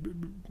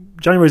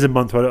it. January's a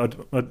month where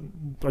I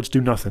just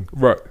do nothing.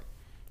 Right.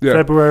 Yeah.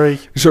 February,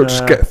 you sort of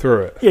just get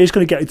through it. Yeah, you're just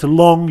going to get. It's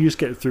long. You just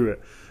get through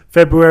it.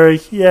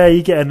 February, yeah,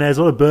 you get in there. There's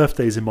a lot of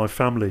birthdays in my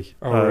family.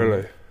 Oh,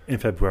 really? In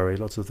February,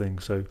 lots of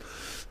things. So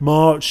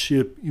March,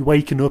 you're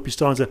waking up, you're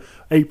starting to...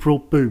 April,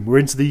 boom, we're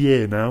into the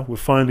year now. We're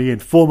finally in.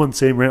 4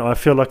 months in, I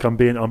feel like I'm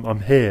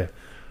here.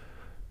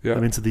 Yeah.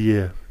 I'm into the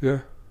year. Yeah.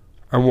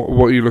 And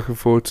what are you looking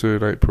forward to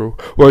in April?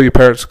 Well, your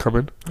parents are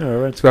coming. Yeah,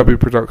 right. So that'll be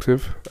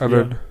productive. And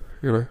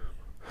then,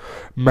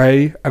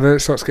 May, and then it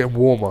starts getting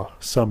warmer.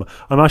 Summer.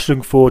 I'm actually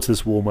looking forward to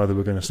this warm weather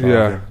we're going to start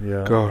in.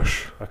 Yeah.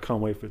 Gosh. I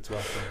can't wait for it to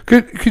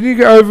happen. Can you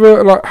get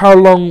over how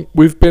long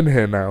we've been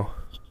here now?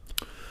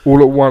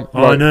 All at once.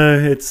 I know.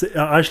 It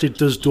actually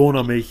does dawn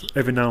on me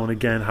every now and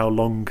again how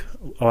long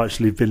I've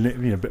actually been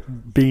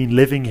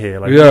living here.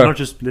 Not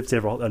just lived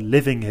here, but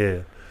living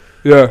here.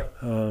 Yeah.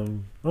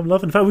 I'm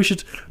loving. In fact, we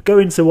should go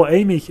into what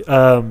Amy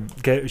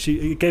gave.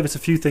 She gave us a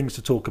few things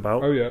to talk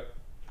about. Oh yeah.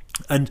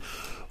 And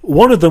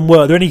one of them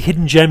are there any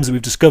hidden gems that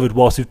we've discovered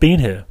whilst we've been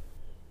here?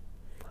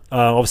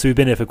 Obviously, we've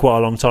been here for quite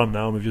a long time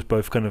now, and we've just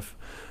both kind of...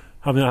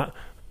 how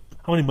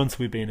many months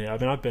have we been here? I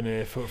mean, I've been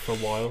here for a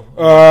while.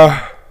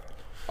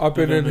 I've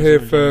been in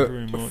here for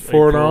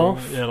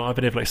 4.5. Yeah, I've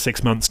been here for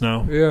 6 months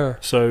now. Yeah.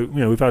 So,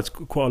 we've had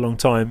quite a long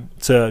time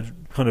to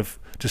kind of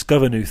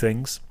discover new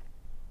things.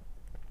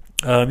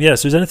 So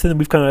is there anything that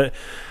we've kind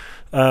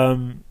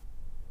of...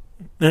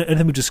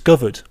 anything we've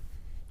discovered?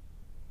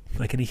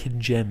 Like any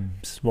hidden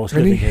gems whilst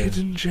living here? Any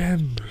hidden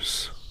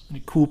gems?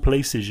 Any cool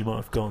places you might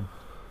have gone?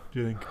 Do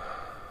you think?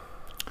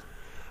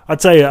 I'd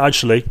tell you,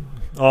 actually,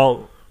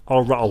 I'll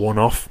rattle one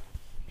off.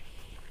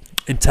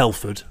 In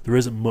Telford, there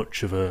isn't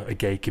much of a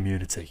gay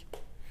community.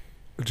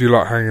 Do you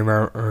like hanging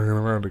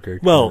around a gay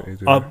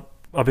community? Well,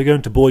 I've been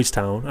going to Boys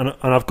Town, and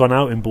I've gone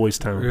out in Boys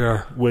Town.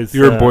 Yeah.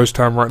 You're in Boys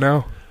Town right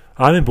now?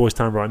 I'm in Boys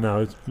Town right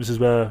now. This is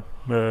where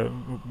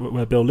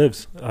Bill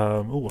lives.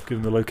 I've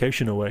given the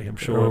location away. I'm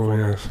sure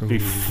everyone will be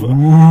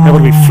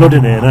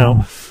flooding here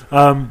now.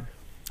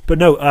 But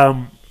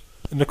no,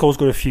 Nicole's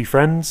got a few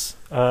friends,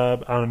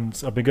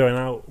 and I've been going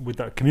out with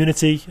that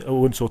community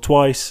once or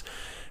twice.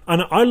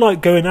 And I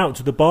like going out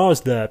to the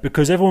bars there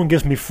because everyone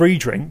gives me free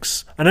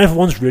drinks and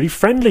everyone's really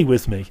friendly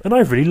with me. And I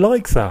really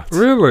like that.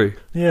 Really?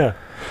 Yeah.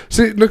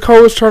 See,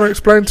 Nicole was trying to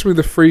explain to me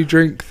the free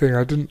drink thing.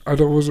 I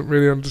wasn't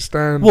really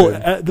understanding.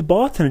 Well, the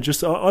bartender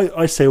just...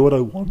 I say what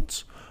I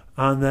want.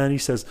 And then he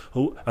says,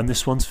 oh, and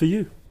this one's for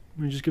you.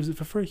 And he just gives it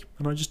for free.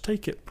 And I just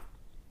take it.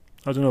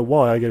 I don't know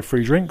why I get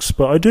free drinks,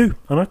 but I do.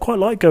 And I quite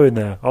like going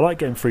there. I like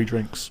getting free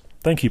drinks.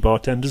 Thank you,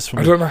 bartenders.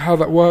 I don't know how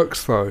that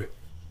works, though.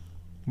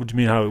 What do you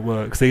mean how it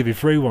works? They give you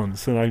free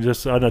ones, and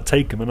I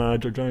take them and I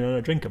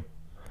drink them.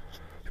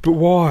 But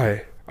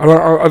why?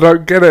 I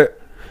don't get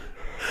it.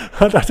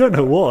 I don't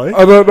know why.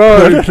 I don't know.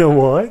 I don't know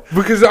why.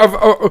 Because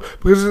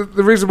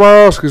the reason why I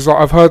ask is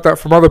I've heard that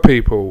from other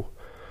people.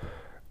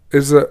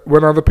 Is that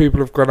when other people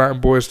have gone out in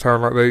Boys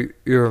Town,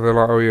 they're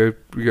like, oh yeah,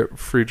 we get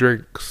free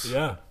drinks.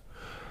 Yeah.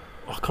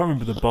 I can't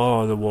remember the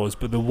bar there was,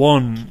 but the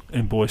one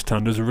in Boys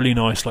Town does a really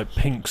nice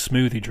pink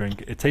smoothie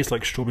drink. It tastes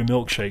like strawberry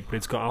milkshake, but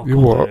it's got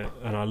alcohol in it,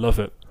 and I love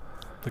it.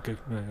 Like a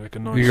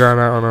nice. You're going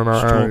out on a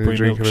night out and you're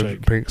drinking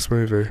milkshake. A pink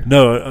smoothie.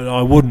 No,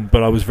 I wouldn't,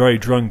 but I was very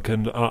drunk,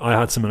 and I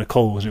had some in a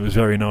Coles, and it was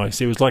very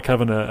nice. It was like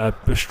having a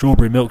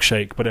strawberry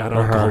milkshake, but it had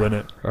alcohol in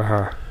it.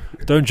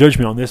 Don't judge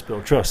me on this,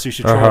 Bill. Trust, you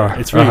should try it.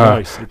 It's really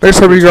nice. Next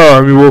time you go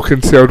home, you walk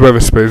into the old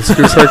Weatherspoons.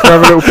 Can I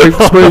have a little pink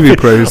smoothie,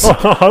 please?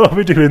 I'll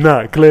be doing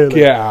that, clearly.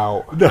 Get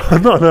out. No,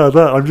 not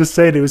that. I'm just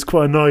saying it was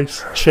quite a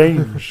nice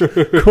change.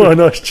 Quite a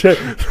nice change.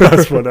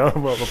 That's what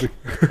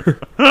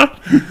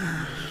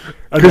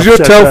because you're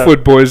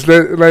Telford boys,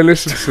 they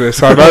listen to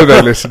this. I know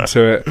they listen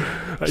to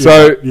it.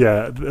 So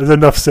yeah, there's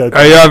enough said.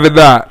 Are you having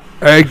that?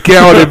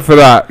 Get on him for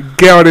that.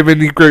 Get on him in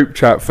your group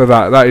chat for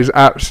that. That is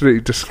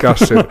absolutely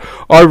disgusting.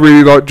 I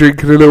really like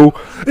drinking a little.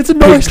 It's a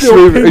nice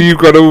little smoothie. You've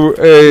got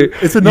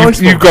a. It's a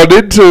nice. You've gone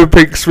into a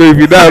pink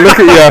smoothie now. Look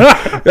at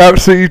you.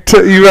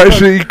 Absolutely. You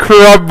actually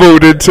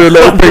crumbled into a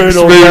little pink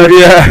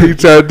smoothie. Yeah, you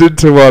turned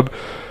into one.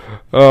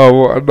 Oh,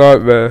 what a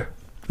nightmare.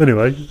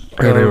 Anyway.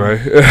 Any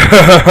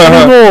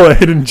more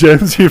hidden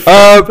gems you've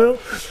found, Bill?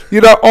 You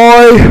know,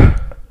 I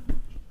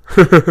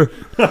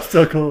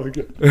still can't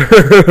get.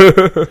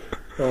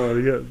 Oh,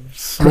 you get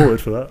slaughtered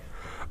for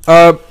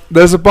that.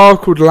 There's a bar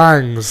called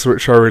Lang's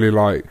which I really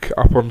like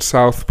up on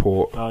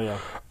Southport. Oh yeah.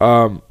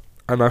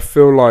 And I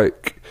feel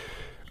like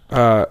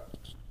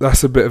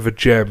that's a bit of a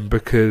gem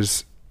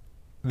because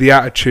the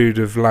attitude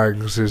of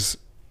Lang's is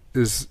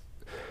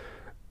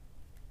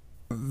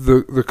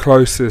the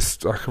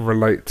closest I can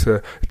relate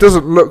to. It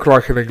doesn't look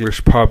like an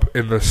English pub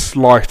in the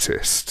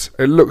slightest.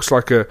 It looks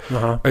like a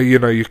you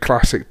know, your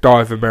classic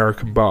dive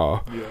American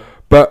bar. Yeah.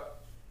 But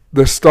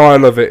the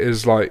style of it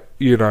is like,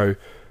 you know,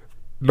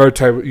 no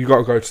table. You got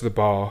to go to the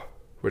bar,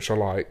 which I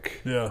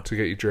like. Yeah. To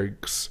get your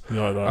drinks.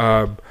 You like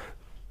that?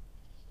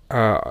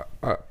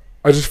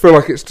 I just feel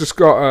like it's just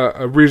got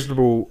a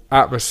reasonable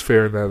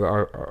atmosphere in there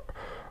that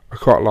I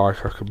quite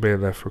like. I can be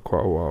in there for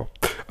quite a while.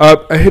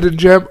 A hidden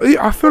gem.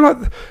 I feel like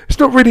it's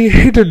not really a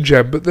hidden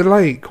gem, but the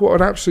lake.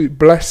 What an absolute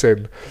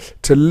blessing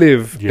to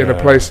live in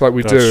a place like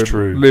we do.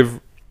 True.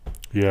 Live.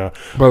 Yeah,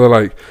 by the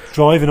lake.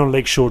 Driving on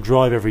Lakeshore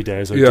Drive every day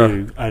as I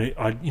do,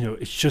 and you know,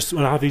 it's just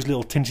when I have these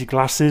little tinted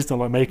glasses that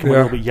like make them a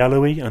little bit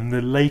yellowy, and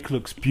the lake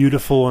looks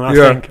beautiful, and I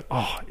think,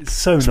 oh, it's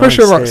so nice,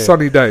 especially on like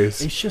sunny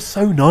days. It's just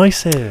so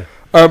nice here.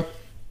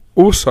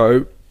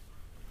 Also,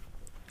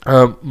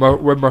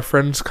 when my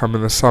friends come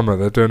in the summer,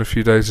 they're doing a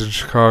few days in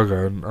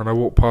Chicago, and I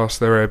walked past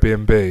their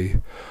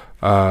Airbnb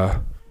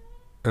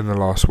in the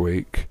last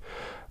week.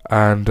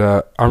 And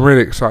I'm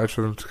really excited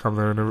for them to come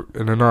there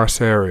in a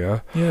nice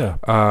area. Yeah.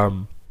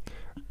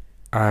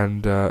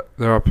 And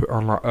they're up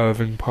on like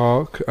Irving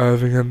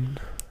and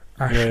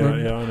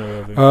Ashland. Yeah, I know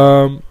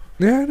Irving.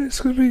 Yeah, and it's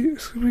gonna be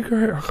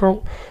great. I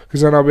can't, because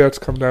then I'll be able to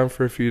come down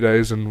for a few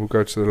days and we'll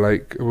go to the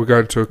lake. We're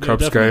going to a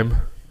Cubs game.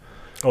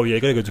 Oh yeah,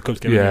 you gotta go to a Cubs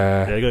game.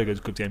 Yeah, you gotta go to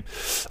a Cubs game.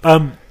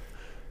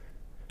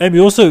 Amy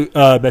also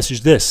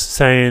messaged this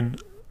saying,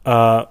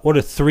 "What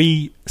are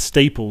 3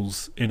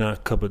 staples in our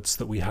cupboards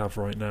that we have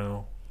right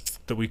now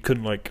that we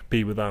couldn't like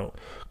be without?"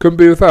 Couldn't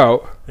be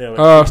without. Yeah,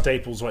 like 3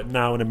 staples right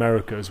now in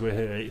America as we're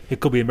here. It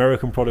could be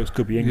American products,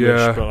 could be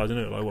English, but I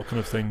don't know, like what kind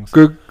of things.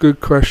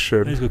 Good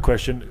question. It's a good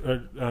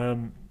question.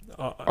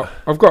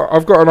 I've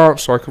got an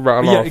answer I can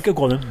rattle off. Yeah,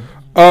 go on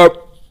then.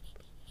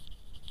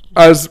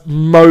 As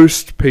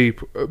most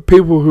people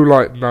who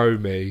like know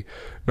me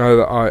know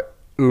that I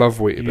love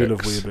Weetabix. You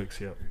love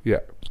Weetabix, yeah.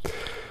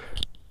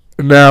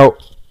 Now,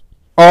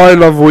 I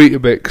love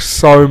Weetabix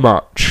so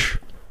much,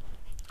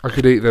 I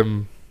could eat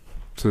them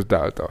to the day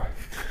I die.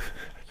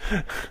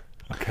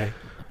 Okay.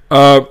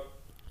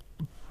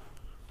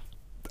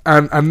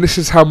 And this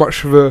is how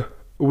much of a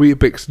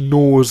Weetabix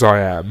nose I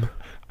am.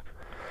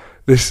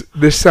 This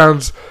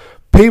sounds.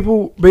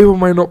 People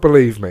may not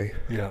believe me.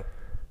 Yeah.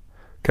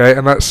 Okay,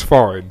 and that's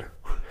fine.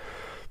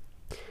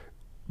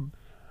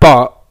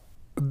 But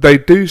they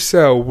do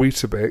sell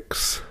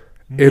Weetabix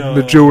in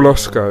the Jewel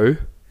Osco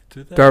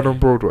down on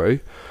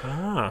Broadway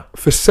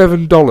for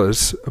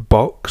 $7 a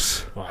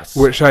box,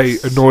 which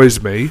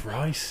annoys me.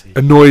 Pricey.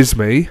 Annoys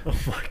me. Oh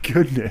my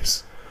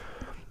goodness.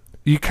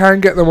 You can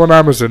get them on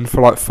Amazon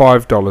for like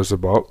 $5 a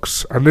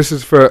box, and this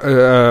is for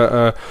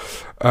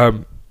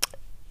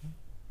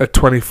a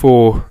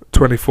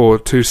 24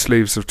 2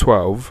 sleeves of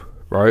 12,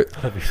 right?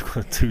 He's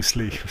got 2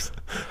 sleeves.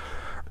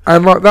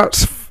 And like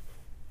that's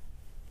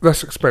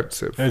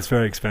expensive. It's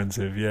very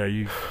expensive,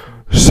 yeah.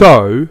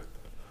 So,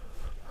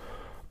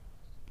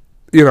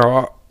 you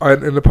know, I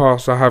in the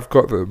past I have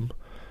got them.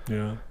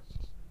 Yeah.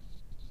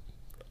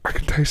 I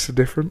can taste the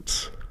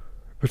difference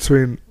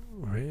between.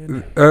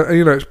 Really?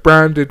 You know, it's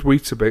branded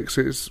Weetabix.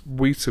 It's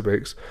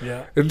Weetabix.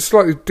 Yeah. And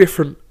slightly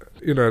different,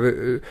 you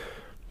know,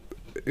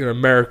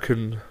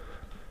 American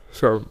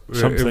sort of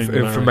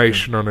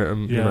information on it,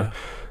 and you know,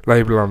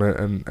 label on it,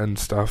 and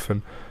stuff,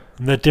 and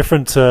they're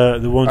different to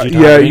the ones you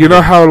have in England. You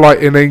know how like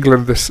in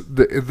England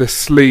the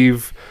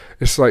sleeve,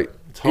 it's like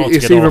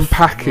it's even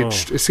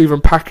packaged. It's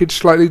even packaged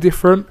slightly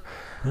different,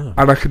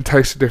 and I can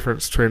taste the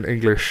difference between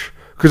English,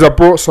 because I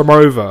brought some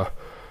over,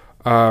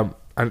 and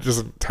it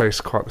doesn't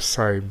taste quite the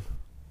same.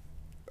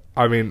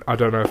 I mean, I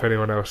don't know if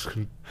anyone else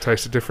can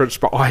taste the difference,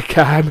 but I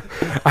can,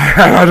 and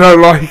I don't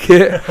like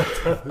it.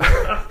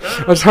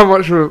 That's how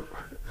much of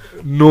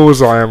a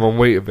nose I am on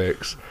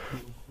Weetabix.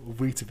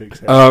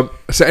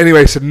 So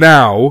anyway, so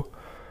now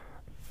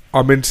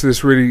I'm into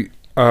this really.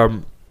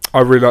 I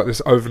really like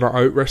this overnight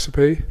oat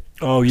recipe.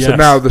 Oh yes. So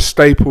now the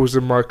staples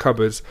in my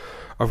cupboards,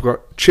 I've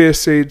got chia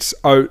seeds,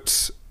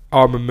 oats,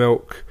 almond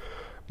milk,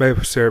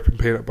 maple syrup, and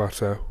peanut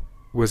butter.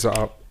 Whiz it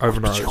up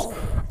overnight,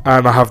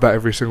 and I have that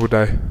every single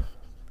day.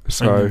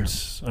 So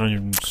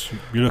and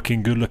you're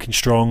looking good, looking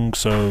strong.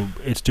 So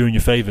it's doing you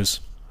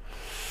favours.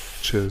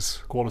 Cheers.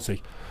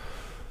 Quality.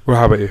 Well,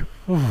 how about you?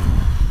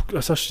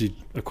 That's actually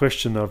a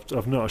question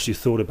I've not actually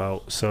thought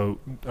about. So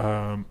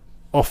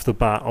off the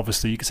bat,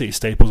 obviously you can see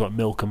staples like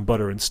milk and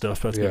butter and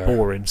stuff. But that's a bit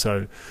boring.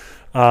 So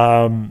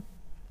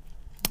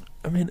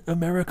I mean,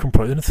 American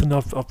product. Anything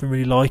I've been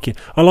really liking.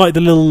 I like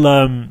the little.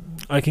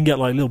 I can get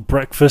like little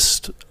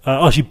breakfast.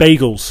 Actually,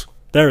 bagels.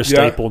 They're a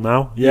staple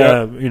now.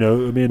 Yeah, you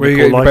know. I mean, where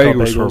you like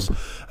getting our bagels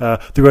from?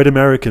 The Great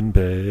American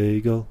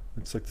Bagel.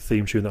 It's like the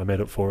theme tune that I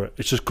made up for it.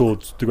 It's just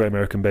called The Great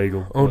American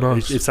Bagel. Oh,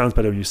 nice. It sounds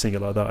better when you sing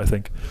it like that, I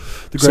think.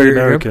 The Say Great it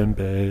American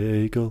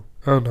Bagel.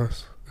 Oh,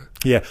 nice.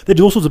 Yeah, they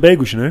do all sorts of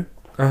bagels, you know.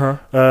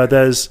 Uh-huh.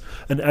 There's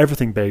an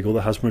everything bagel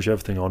that has pretty much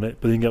everything on it.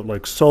 But you can get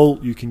like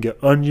salt, you can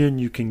get onion,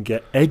 you can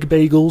get egg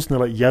bagels. And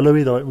they're like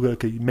yellowy. They're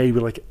like made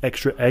with like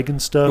extra egg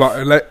and stuff.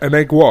 Like an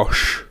egg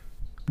wash?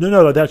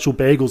 No, like the actual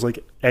bagels,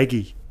 like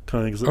eggy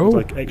kind of things.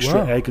 Like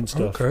extra egg and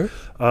stuff. Okay.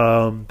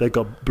 They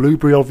got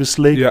blueberry,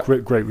 obviously. Yeah.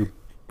 Great with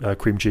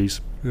cream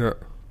cheese. Yeah.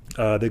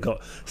 They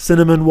got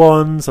cinnamon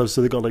ones, so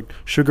they got like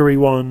sugary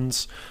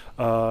ones.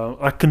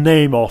 I can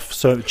name off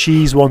so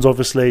cheese ones,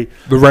 obviously.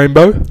 The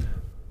rainbow?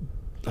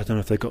 I don't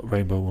know if they got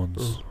rainbow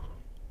ones.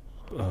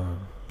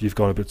 You've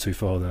gone a bit too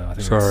far there. I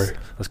think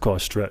that's quite a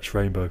stretch,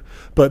 rainbow.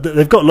 But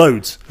they've got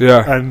loads.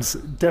 Yeah.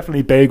 And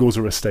definitely bagels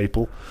are a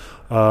staple.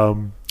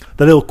 The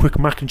little quick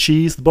mac and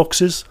cheese, the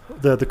boxes,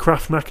 the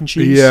Kraft mac and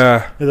cheese.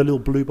 Yeah. The little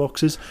blue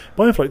boxes.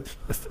 Buy them for like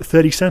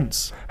 30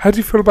 cents. How do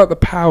you feel about the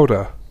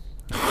powder?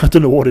 I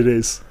don't know what it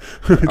is.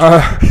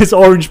 It's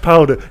orange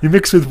powder. You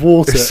mix with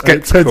water.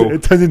 And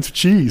it turns into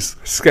cheese.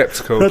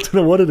 Skeptical. I don't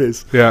know what it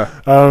is. Yeah.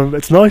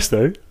 It's nice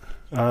though.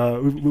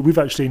 We've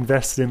actually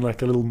invested in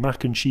like a little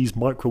mac and cheese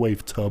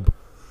microwave tub.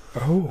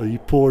 Oh. You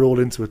pour it all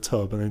into a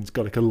tub, and then it's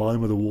got like a line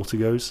where the water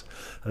goes,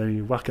 and then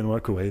you whack in the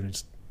microwave,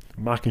 and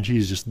mac and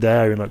cheese is just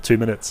there in like 2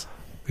 minutes.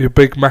 You're a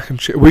big mac and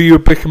cheese. Were you a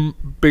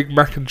big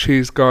mac and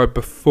cheese guy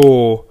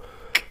before?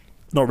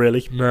 Not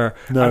really. No.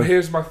 No. And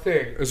here's my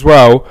thing as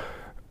well.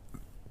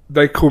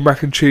 They call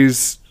mac and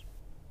cheese.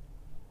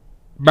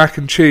 Mac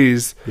and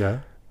cheese. Yeah.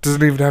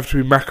 Doesn't even have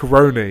to be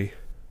macaroni.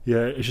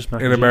 Yeah, it's just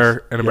mac in and cheese.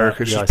 In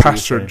America, it's yeah, just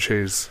pasta and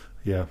cheese.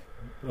 Yeah.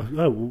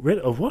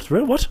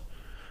 What?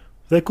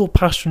 They're called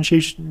pasta and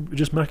cheese,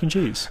 just mac and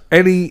cheese.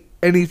 Any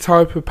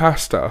type of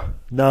pasta.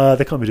 No,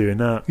 they can't be doing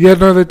that. Yeah,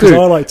 no, they do. Because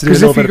I like to do a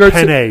little bit of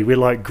penne with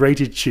like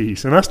grated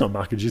cheese, and that's not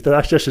mac and cheese.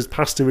 That's just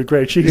pasta with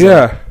grated cheese.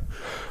 Yeah.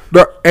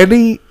 No,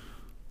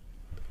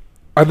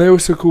 and they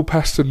also call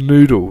pasta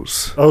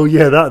noodles. Oh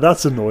yeah,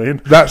 that's annoying.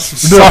 That's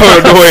so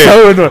annoying.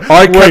 So annoying.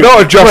 I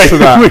cannot adjust to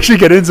that. We should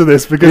get into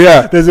this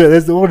because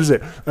there's what is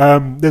it?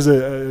 There's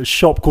a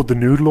shop called The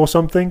Noodle or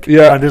something.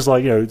 Yeah, and there's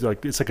like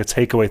it's like a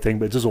takeaway thing,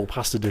 but it does all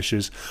pasta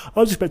dishes. I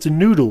was expecting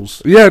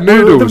noodles. Yeah,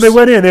 noodles. They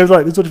went in. They was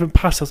like, there's all different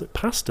pasta. I was like,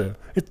 pasta.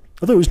 I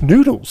thought it was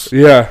noodles.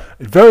 Yeah,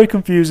 it's very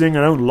confusing.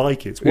 I don't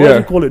like it. Why do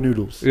you call it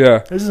noodles? Yeah,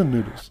 this isn't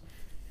noodles.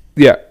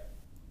 Yeah.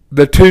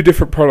 They're two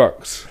different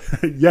products.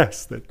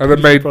 Yes. And they're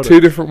made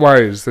two different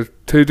ways. They're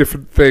two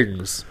different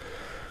things.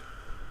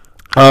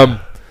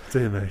 Dear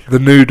me. The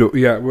noodle,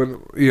 yeah.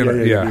 Well,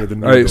 the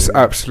noodle, it's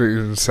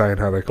absolutely insane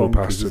how they call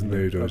pasta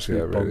noodles. Yeah,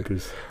 really.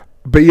 Bonkers.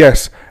 But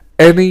yes,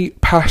 any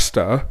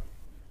pasta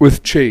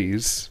with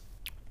cheese,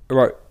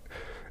 like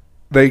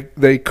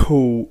they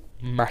call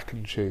mac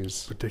and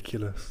cheese.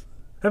 Ridiculous.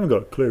 I haven't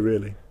got a clue,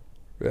 really.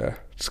 Yeah,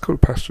 just call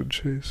it pasta and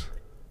cheese.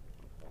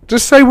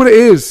 Just say what it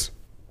is.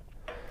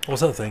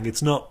 What's that thing?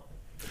 It's not.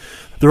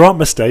 There aren't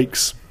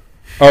mistakes.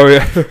 Oh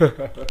yeah.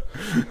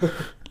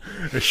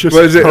 It's just.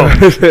 What is it?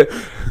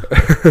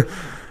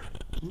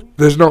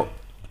 There's no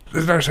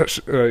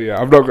such. Yeah,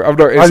 I'm not.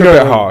 It's a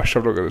bit harsh.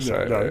 I'm not going to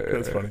say. No,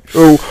 that's funny.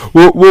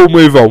 We'll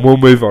move on. We'll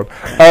move on.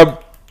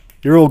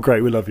 You're all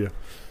great. We love you.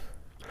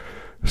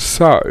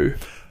 So,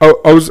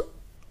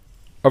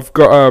 I've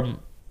got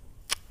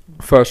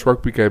first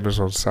rugby game is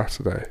on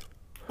Saturday.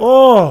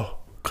 Oh.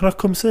 Can I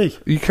come see?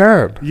 You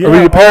can. Yeah, I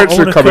mean, your parents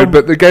are coming,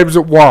 but the game's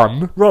at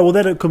 1. Right, well,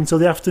 they don't come until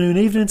the afternoon,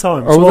 evening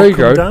time. Oh, so there I'll you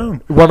go.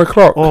 Down. 1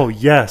 o'clock. Oh,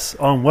 yes.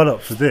 I'm well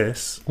up for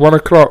this. 1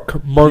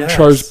 o'clock,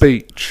 Montrose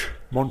Beach.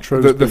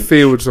 Montrose Beach. The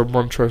fields on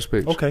Montrose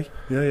Beach. Okay.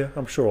 Yeah.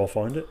 I'm sure I'll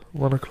find it.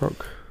 1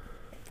 o'clock.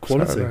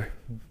 Quality.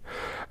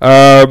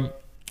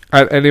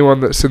 And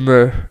anyone that's in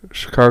the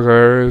Chicago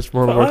area is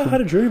more than welcome. I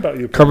had a dream about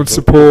you. Come and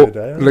support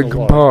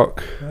Lincoln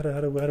Park. I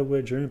had a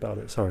weird dream about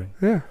it. Sorry.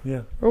 Yeah.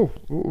 Oh,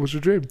 what was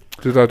your dream?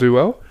 Did I do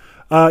well?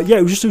 Yeah,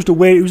 it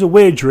was a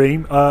weird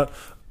dream. I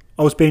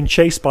was being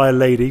chased by a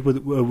lady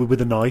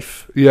with a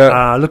knife. Yeah.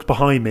 I looked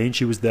behind me and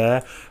she was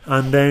there.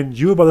 And then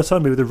you were by the side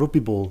of me with a rugby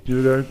ball. You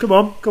were going, come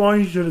on,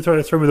 you should have tried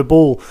to throw me the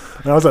ball.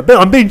 And I was like,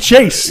 I'm being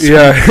chased.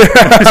 Yeah.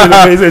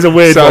 it's a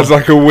weird one. Sounds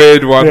like a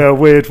weird one. Yeah, a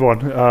weird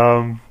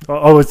one.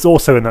 I was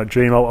also in that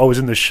dream. I was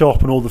in the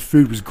shop and all the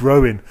food was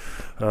growing.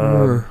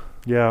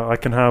 Yeah, I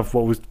can have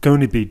what was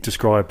going to be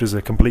described as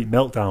a complete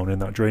meltdown in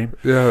that dream.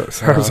 Yeah, that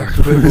sounds like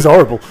it was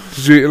horrible.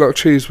 Did you eat a lot of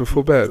cheese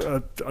before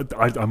bed?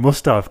 I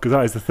must have, because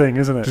that is the thing,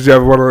 isn't it? Did you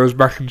have one of those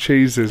mac and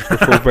cheeses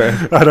before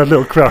bed? I had a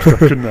little craft, I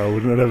couldn't know.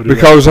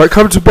 Because I was like,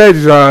 come to bed.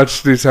 He's like, I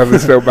just need to have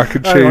this little mac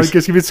and cheese. I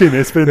guess give it to me.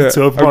 It's been the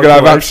tub. I'm going to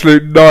have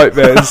absolute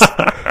nightmares.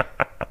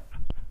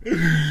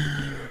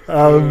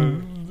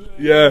 So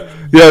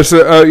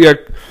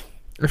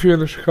if you're in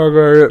the Chicago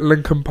area,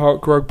 Lincoln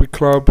Park Rugby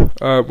Club,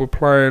 we're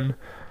playing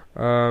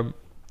on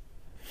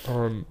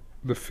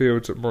the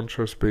fields at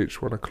Montrose Beach,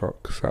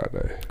 1:00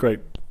 Saturday. Great.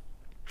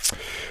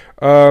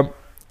 All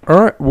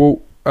right.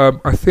 Well,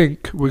 I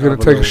think we're going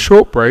to take a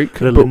short break.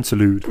 A little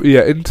interlude.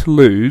 Yeah,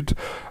 interlude,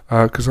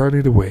 because I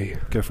need a wee.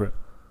 Go for it.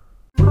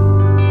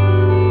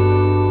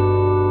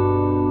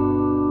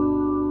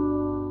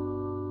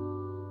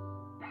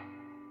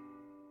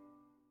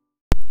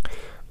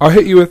 I'll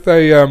hit you with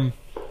an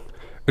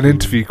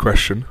interview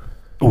question.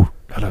 Oh,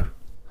 hello.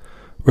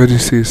 Where do you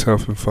see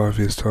yourself in 5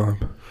 years'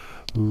 time?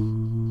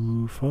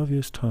 5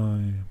 years'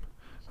 time.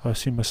 I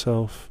see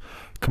myself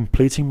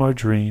completing my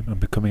dream and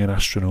becoming an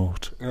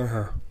astronaut.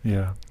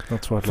 Yeah,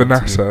 that's what I'd for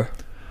like NASA. to do.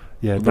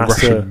 Yeah, the NASA.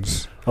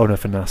 Russians. Oh no,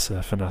 for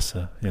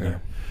NASA. You know.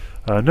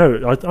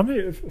 No, I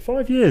mean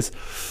 5 years.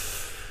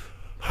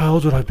 How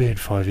old would I be in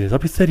 5 years?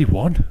 I'd be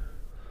 31.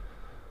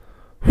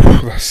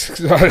 That's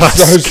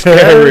so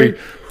scary.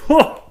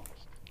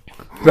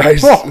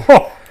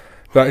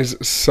 That is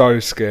so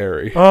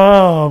scary.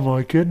 Oh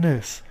my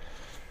goodness.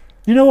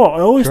 You know what? I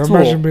always thought.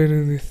 Imagine being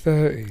in your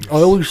 30s. I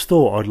always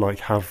thought I'd like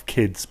have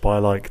kids by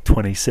like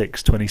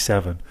 26,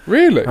 27.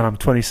 Really? And I'm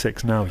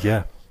 26 now.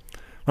 Yeah.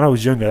 When I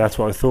was younger, that's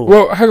what I thought.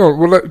 Well, hang on.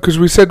 Well, because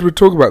we said we'd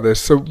talk about this.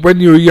 So, when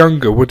you were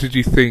younger, what did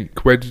you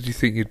think? Where did you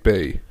think you'd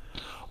be?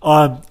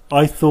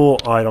 I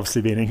thought I'd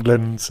obviously be in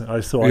England. I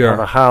thought I'd have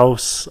a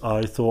house.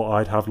 I thought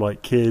I'd have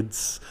like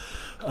kids.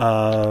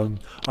 I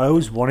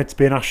always wanted to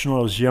be an astronaut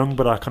when I was young,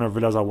 but I kind of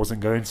realised I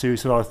wasn't going to.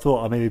 So I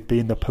thought I'd maybe be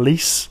in the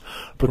police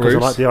because I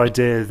like the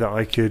idea that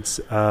I could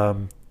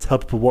tell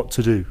people what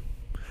to do,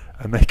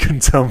 and they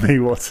couldn't tell me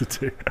what to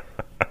do.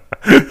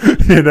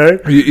 You know?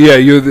 Yeah,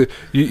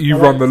 you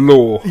run the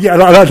law. Yeah,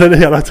 I like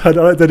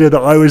the idea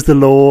that I was the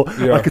law.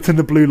 Yeah. I could turn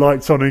the blue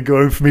lights on and go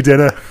home for me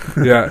dinner.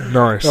 Yeah,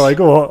 nice. Like,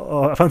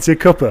 I fancy a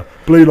cuppa.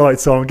 Blue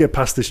lights on, get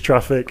past this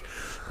traffic.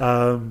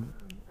 Yeah,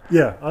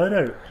 I don't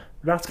know.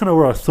 That's kind of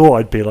where I thought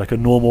I'd be, like a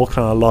normal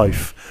kind of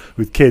life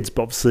with kids,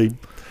 but obviously...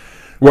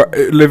 What,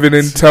 living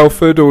in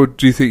Telford, or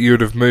do you think you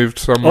would have moved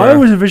somewhere? I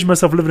always envisioned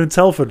myself living in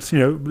Telford,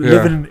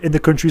 living in the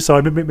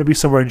countryside, maybe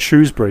somewhere in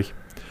Shrewsbury.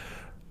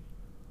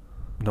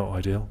 Not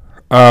ideal.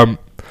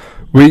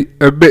 We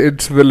admitted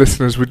to the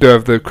listeners we do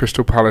have the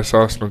Crystal Palace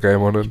Arsenal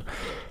game on, and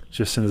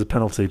just as a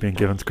penalty being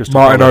given to Crystal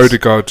Martin Palace.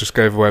 Odegaard just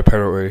gave away a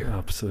penalty.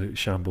 Absolute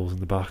shambles in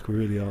the back, we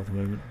really are at the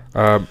moment.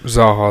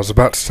 Zaha's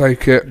about to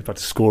take it. About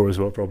to score as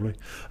well, probably.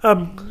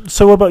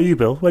 So what about you,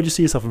 Bill? Where do you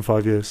see yourself in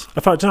 5 years?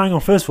 In fact, hang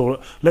on, first of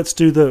all, let's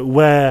do the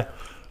where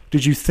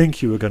did you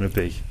think you were going to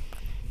be?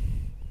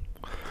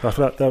 That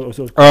was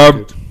good.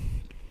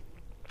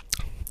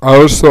 I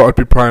always thought I'd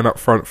be playing up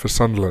front for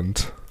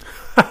Sunderland.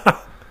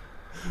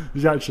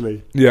 Did you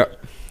actually? Yeah.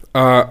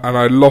 And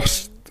I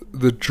lost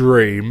the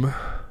dream.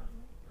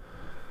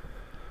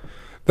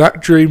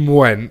 That dream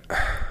went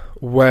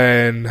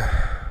when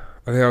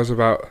I think I was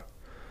about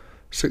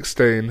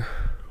 16,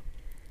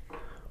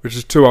 which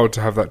is too old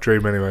to have that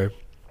dream anyway.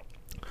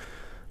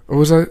 Or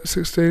was I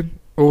 16?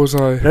 Or was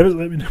I... Let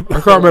me know.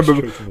 I can't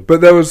remember. But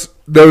there was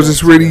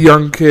this really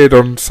young kid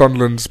on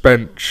Sunderland's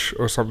bench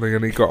or something,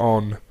 and he got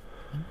on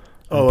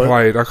and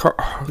played.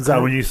 Is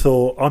that when you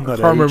thought, I'm that age?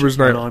 I can't remember his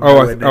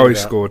name. He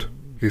scored.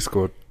 He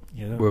scored.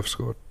 Yeah. Wolf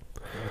scored.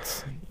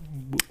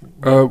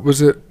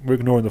 Was it... We're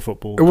ignoring the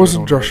football. It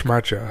wasn't Josh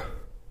Madger.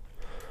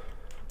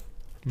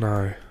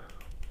 No.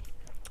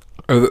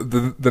 Oh,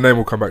 the name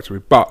will come back to me.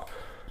 But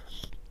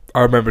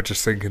I remember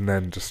just thinking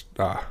then,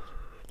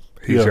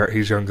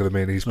 he's younger than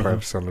me and he's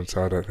playing for Sunderland,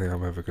 so I don't think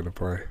I'm ever going to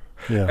play.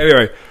 Yeah.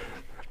 Anyway,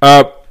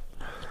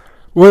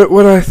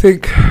 what I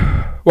think...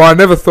 Well, I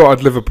never thought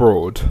I'd live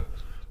abroad.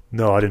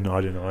 No, I didn't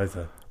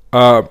either.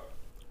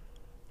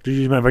 Did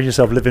you imagine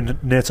yourself living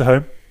near to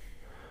home?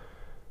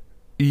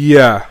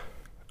 Yeah.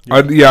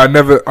 I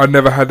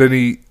never had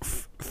any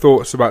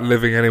thoughts about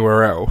living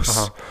anywhere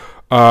else.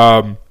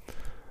 I'm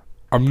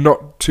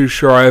not too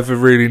sure I ever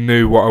really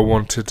knew what I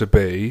wanted to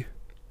be.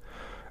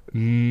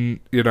 In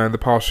the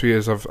past few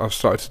years, I've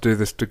started to do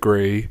this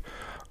degree,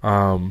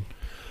 and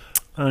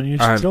you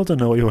still don't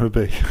know what you want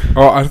to be.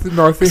 Oh, I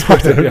think I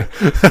do. Yeah.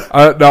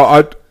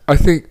 I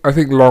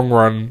think long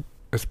run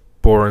is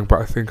boring,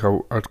 but I think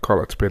I'd quite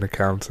like to be an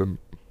accountant.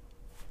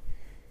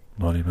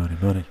 Money.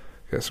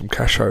 Get some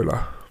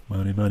cashola.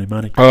 Money.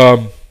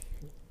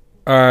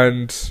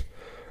 And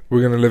we're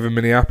going to live in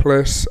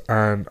Minneapolis,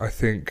 and I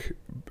think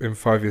in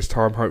 5 years'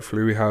 time,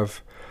 hopefully, we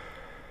have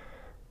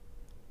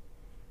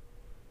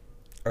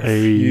a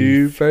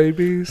few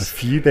babies. A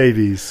few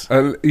babies.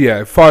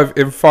 In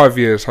 5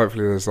 years,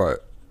 hopefully, there's like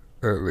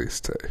at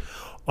least two.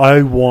 I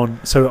don't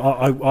want to.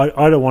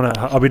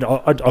 I mean,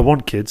 I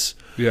want kids.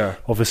 Yeah,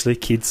 obviously,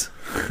 kids.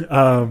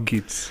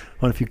 Kids.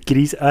 I want a few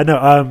kiddies.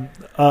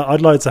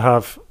 I'd like to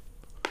have.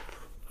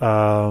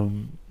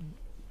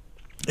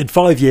 In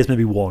 5 years,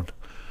 maybe one,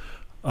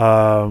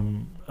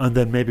 and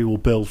then maybe we'll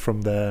build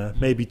from there.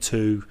 Maybe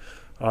two,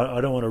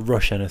 I don't want to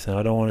rush anything.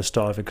 I don't want to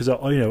start anything because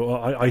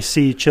I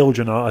see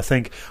children. I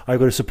think I've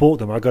got to support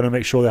them. I've got to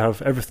make sure they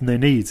have everything they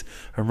need.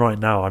 And right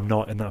now, I'm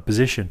not in that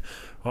position,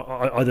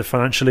 either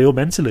financially or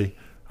mentally.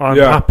 I'm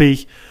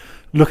happy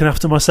looking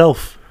after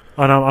myself,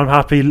 and I'm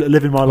happy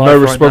living my life. No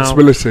right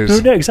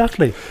responsibilities. No,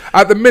 exactly.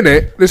 At the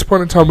minute, this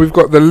point in time, we've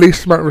got the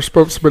least amount of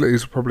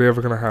responsibilities we're probably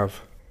ever going to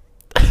have.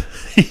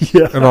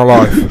 In our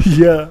life.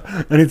 Yeah,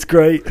 and it's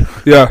great.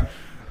 Yeah.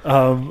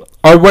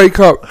 I wake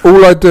up,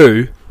 all I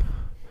do,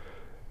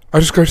 I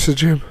just go to the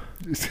gym.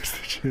 It's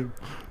just the gym.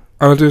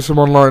 And I do some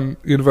online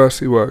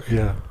university work.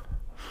 Yeah.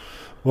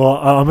 Well,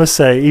 I must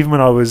say, even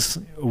when I was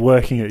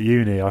working at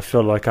uni, I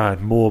feel like I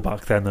had more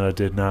back then than I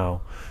did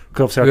now.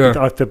 Because obviously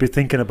I'd be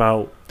thinking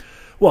about...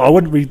 Well, I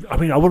wouldn't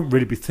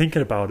really be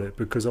thinking about it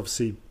because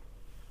obviously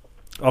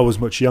I was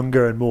much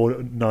younger and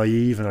more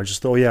naive, and I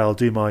just thought, I'll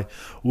do my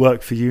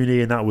work for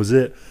uni, and that was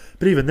it.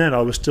 But even then,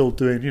 I was still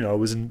doing, I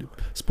was in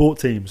sport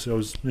teams. I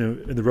was,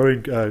 in the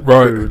rowing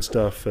crew and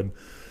stuff, and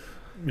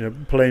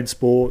playing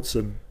sports,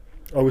 and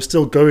I was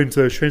still going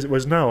to those trainings.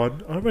 Whereas now,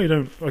 I really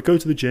don't. I go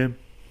to the gym,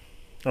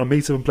 I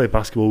meet up and play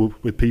basketball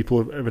with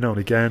people every now and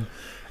again.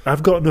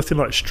 I've got nothing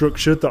like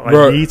structured that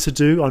I need to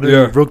do. I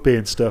know with rugby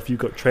and stuff, you've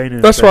got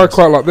training. That's why I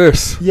quite like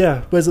this.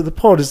 Yeah, whereas at the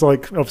pod is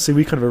like, obviously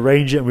we kind of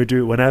arrange it and we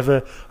do it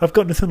whenever. I've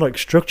got nothing like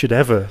structured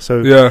ever.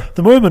 So at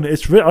the moment,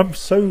 it's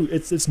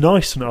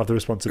nice to not have the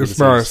responsibilities. It's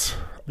nice.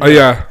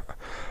 Yeah.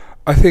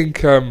 I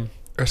think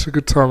it's a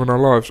good time in our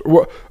lives.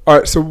 All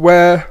right.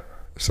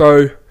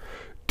 So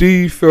do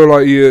you feel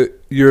like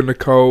you and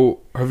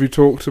Nicole, have you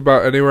talked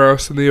about anywhere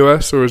else in the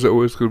US, or is it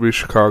always going to be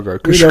Chicago?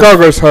 Because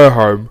Chicago's her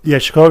home. Yeah,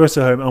 Chicago's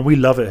her home, and we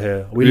love it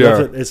here. We love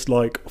it. It's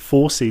like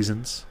 4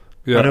 seasons.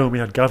 Yeah. I know when we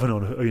had Gavin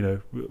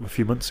on, a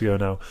few months ago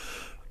now.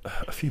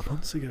 A few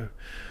months ago.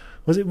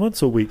 Was it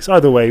months or weeks?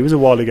 Either way, it was a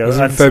while ago. It was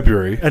in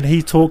February. And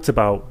he talked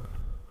about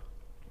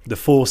the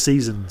 4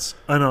 seasons.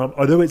 And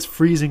although it's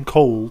freezing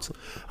cold,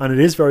 and it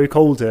is very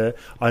cold here,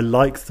 I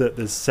like that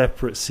there's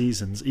separate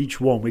seasons.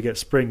 Each one, we get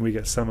spring, we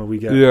get summer, we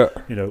get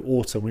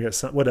autumn, we get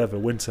whatever,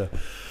 winter.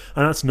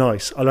 And that's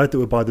nice. I like that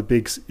we're by the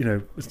big,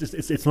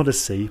 it's not a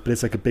sea, but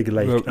it's like a big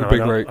lake.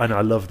 Lake. And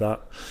I love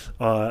that.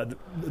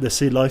 The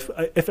sea life.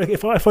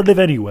 If I live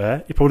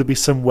anywhere, it'd probably be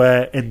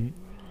somewhere in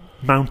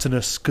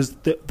mountainous, because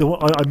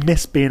I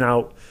miss being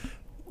out,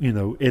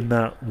 in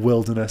that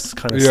wilderness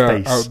kind of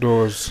space.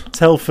 Outdoors.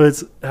 Telford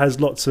has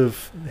lots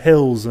of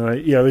hills, and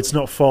it's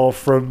not far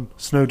from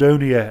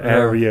Snowdonia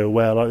area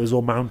where there's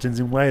all mountains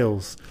in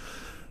Wales.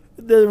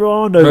 There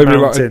are no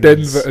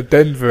mountains. Like a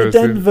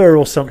Denver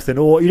or something.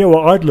 Or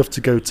what? I'd love to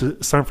go to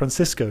San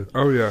Francisco.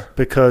 Oh yeah,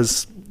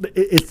 because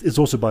it's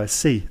also by a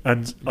sea,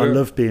 and I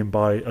love being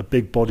by a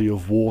big body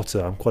of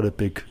water. I'm quite a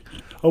big.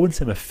 I wouldn't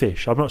say I'm a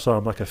fish. I'm not saying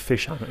I'm like a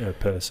fish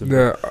person.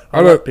 Yeah,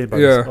 I like being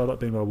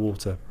by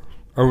water.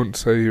 I wouldn't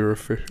say you're a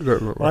fish.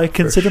 I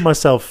consider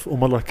myself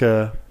almost like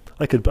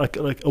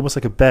almost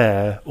like a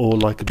bear or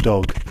like a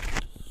dog.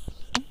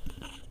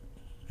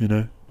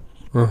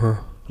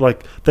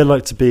 Like they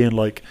like to be in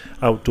like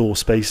outdoor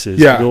spaces.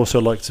 Yeah. They also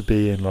like to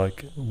be in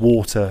like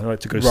water. I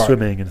like to go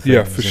swimming and things.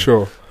 Yeah, for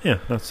sure. Yeah,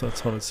 that's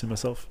how I see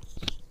myself.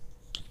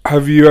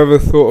 Have you ever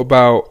thought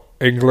about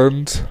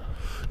England?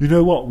 You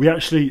know what? We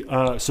actually,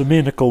 so me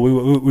and Nicole,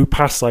 we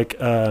passed like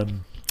a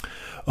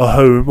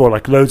home, or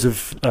like loads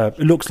of, it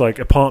looks like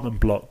apartment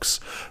blocks.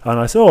 And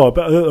I said,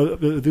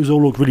 these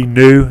all look really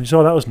new. And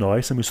so that was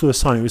nice. And we saw the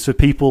sign. It was for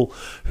people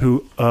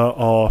who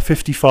are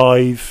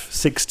 55,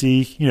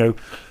 60,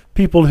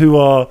 people who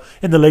are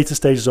in the later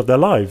stages of their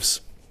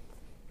lives.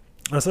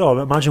 I said,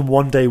 imagine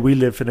one day we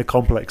live in a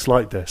complex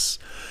like this.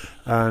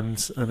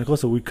 And of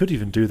course, we could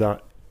even do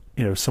that,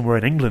 somewhere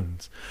in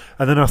England.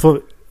 And then I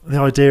thought, the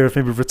idea of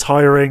maybe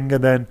retiring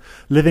and then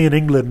living in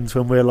England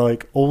when we're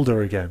like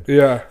older again.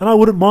 Yeah. And I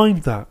wouldn't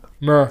mind that.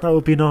 No. That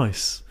would be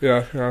nice.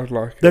 Yeah, I'd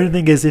like it. The only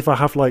thing is if I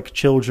have like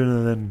children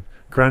and then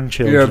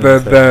grandchildren. Yeah,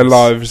 their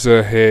lives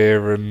are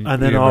here and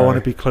then I want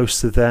to be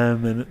close to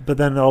them, but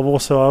then I've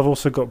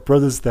also got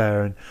brothers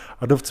there, and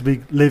I'd love to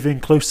be living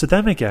close to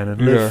them again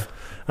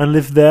and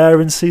live there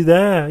and see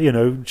their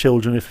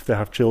children if they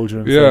have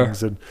children and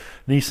things, and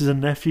nieces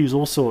and nephews,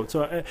 all sorts.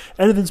 So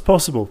anything's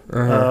possible.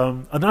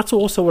 And that's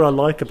also what I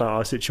like about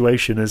our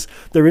situation is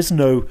there is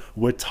no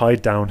we're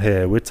tied down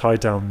here, we're tied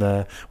down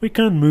there. We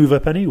can move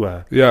up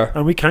anywhere. Yeah.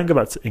 And we can go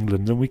back to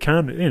England, and we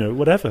can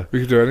whatever.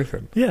 We can do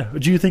anything. Yeah.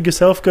 Do you think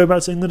yourself go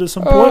back to England at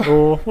some point,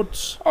 or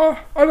what's? I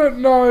don't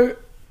know.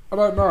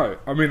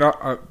 I mean,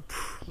 I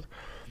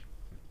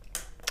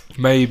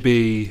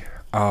maybe.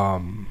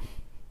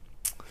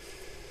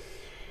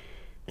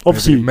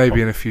 Obviously,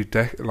 maybe in a few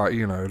decades, longer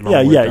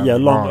down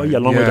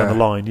the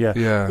line.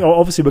 Yeah.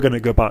 Obviously, we're going to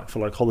go back for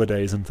like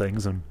holidays and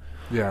things and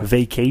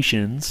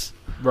vacations,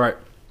 right?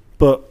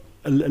 But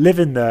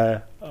living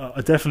there,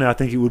 definitely, I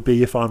think it would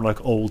be if I'm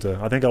like older.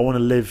 I think I want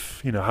to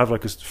live, have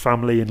like a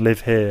family and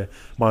live here,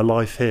 my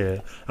life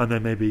here, and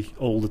then maybe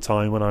all the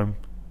time when I'm,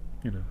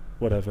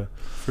 whatever.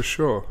 For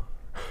sure,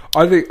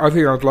 I think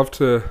I'd love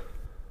to.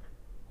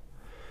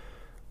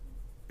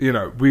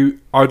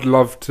 I'd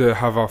love to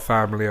have our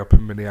family up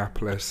in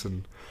Minneapolis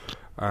and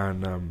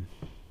And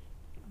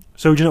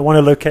so would you not want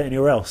to locate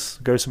anywhere else?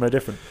 Go somewhere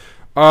different?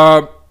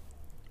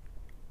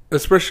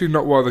 Especially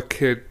not while the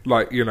kid,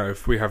 like, you know,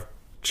 if we have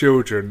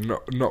children,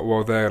 not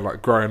while they're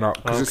like growing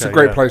up, because it's a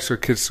great place for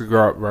kids to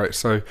grow up, right?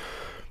 So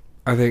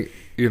I think,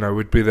 you know,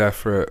 we'd be there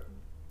for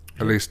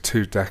at least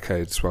 2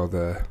 decades while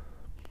they're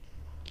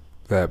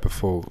there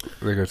before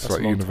they go to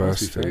like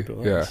university.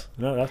 Yeah,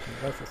 no,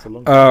 that's a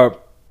long time.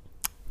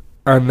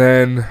 And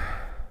then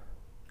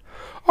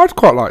I'd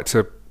quite like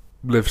to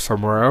live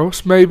somewhere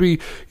else. Maybe,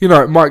 you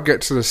know, it might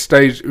get to the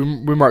stage.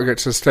 We might get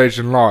to the stage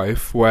in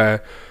life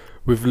where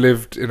we've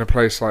lived in a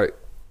place like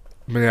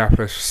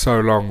Minneapolis for so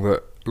long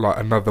that like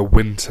another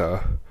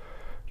winter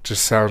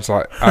just sounds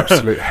like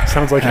absolute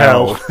sounds like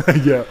hell.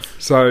 Yeah.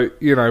 So,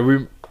 you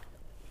know,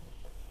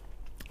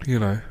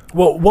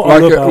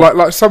 what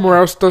like somewhere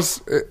else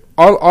does.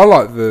 I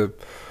like the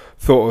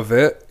thought of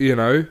it. You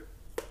know.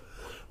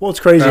 What's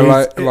crazy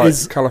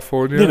is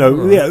California. You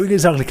know, yeah,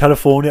 exactly.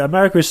 California,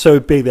 America is so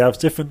big; they have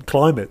different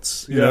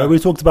climates. You know, we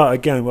talked about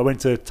again. I went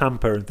to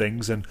Tampa and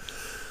things, and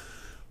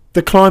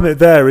the climate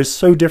there is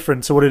so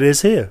different to what it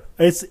is here.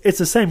 It's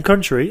the same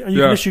country, and you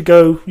can just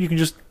you can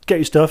just get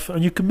your stuff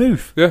and you can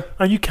move. Yeah,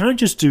 and you can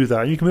just do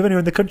that. You can move anywhere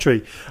in the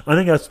country. I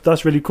think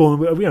that's really cool.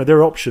 You know, there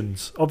are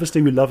options.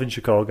 Obviously, we love in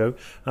Chicago,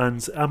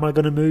 and am I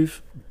going to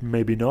move?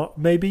 Maybe not.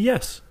 Maybe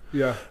yes.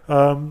 Yeah.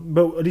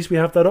 But at least we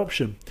have that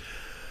option.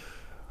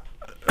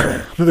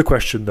 Another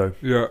question, though.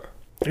 Yeah.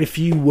 If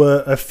you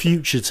were a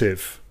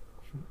fugitive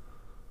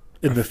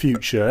in the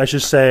future, let's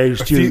just say...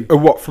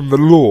 what, from the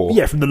law?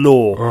 Yeah, from the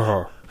law.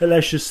 Uh-huh.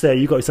 Let's just say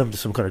you got yourself into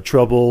some kind of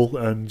trouble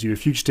and you're a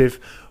fugitive.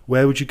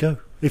 Where would you go?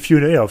 If you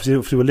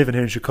if you were living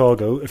here in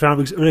Chicago,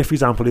 for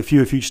example, if you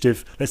were a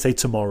fugitive, let's say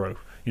tomorrow,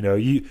 you know,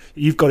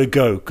 you've got to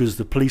go because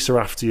the police are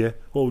after you.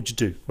 What would you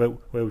do?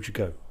 Where would you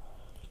go?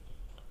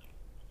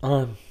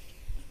 I've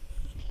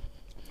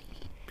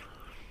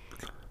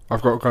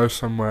got to go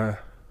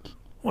somewhere.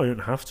 Well, you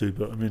don't have to,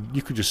 but I mean,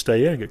 you could just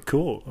stay here and get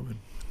caught. I mean,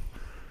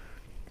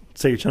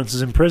 take your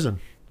chances in prison.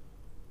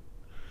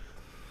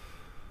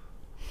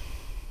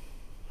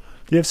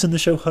 You ever seen the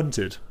show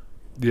Hunted?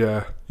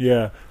 Yeah.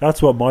 Yeah,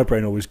 that's what my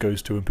brain always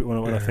goes to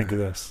when I think of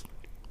this.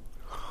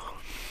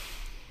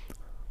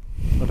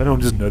 If anyone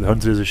doesn't know, the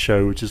Hunted is a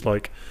show which is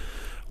like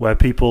where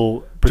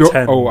people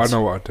pretend. I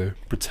know what I'd do.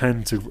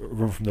 Pretend to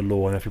run from the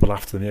law, and there are people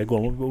after them. Yeah, go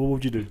on. What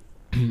would you do?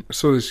 I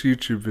saw this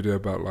YouTube video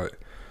about like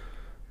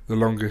the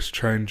longest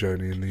train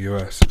journey in the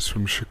US. It's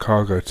from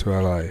Chicago to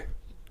LA.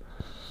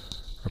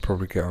 I'll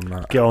probably get on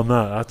that.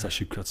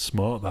 That's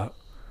smart. That.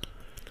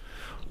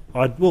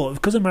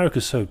 Because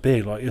America's so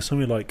big. Like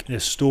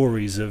there's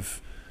stories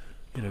of,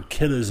 you know,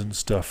 killers and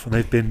stuff, and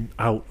they've been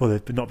out. Well,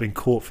 they've not been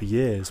caught for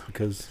years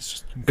because it's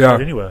just not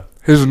anywhere.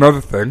 Here's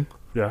another thing.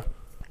 Yeah.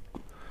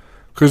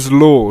 Because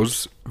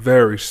laws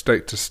vary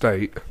state to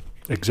state.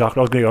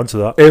 Exactly, I'll get onto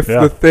that. If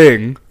the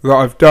thing that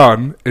I've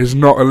done is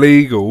not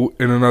illegal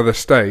in another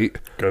state,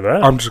 go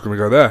there. I'm just going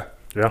to go there.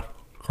 Yeah.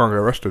 Can't get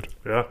arrested.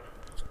 Yeah.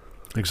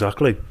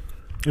 Exactly.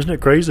 Isn't it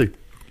crazy?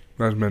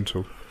 That's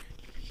mental.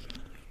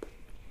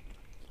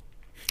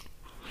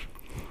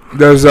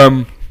 There's,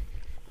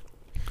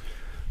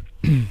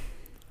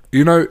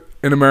 you know,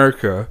 in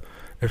America,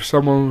 if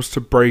someone was to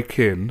break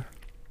in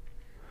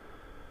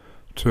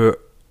to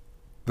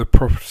the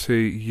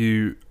property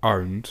you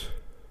owned...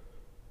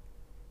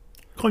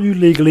 Can't you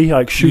legally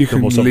shoot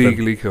them or something? You can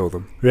legally kill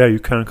them. Yeah, you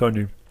can, can't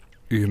you?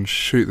 You can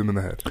shoot them in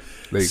the head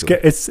legally.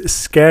 It's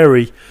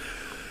scary.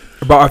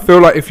 But I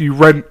feel like if you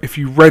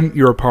rent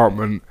your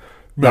apartment,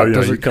 that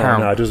doesn't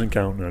count. No, it doesn't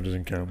count. No, it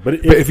doesn't count.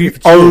 But if you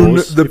own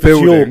the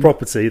building, it's your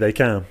property, they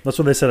can. That's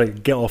what they say.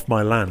 Like, get off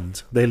my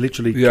land. They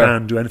literally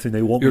can do anything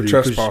they want. You're with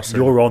you trespassing.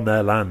 You're on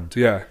their land.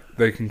 Yeah,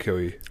 they can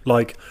kill you.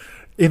 Like,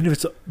 even if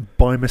it's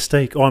by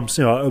mistake, by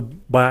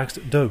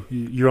accident. No,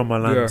 you're on my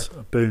land.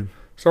 Yeah. Boom.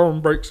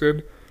 Someone breaks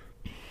in.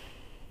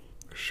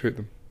 Shoot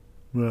them.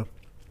 Yeah.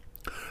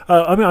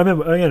 I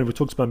remember again. We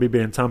talked about me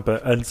being in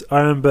Tampa, and I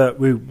remember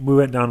we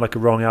went down like a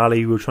wrong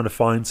alley. We were trying to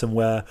find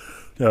somewhere.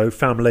 You know,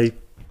 family.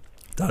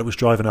 Dad was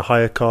driving a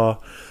hire car,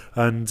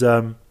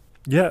 and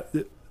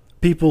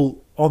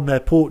people on their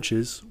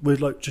porches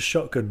with like just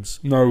shotguns.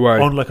 No way.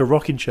 On like a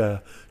rocking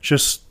chair,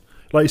 just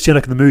like you see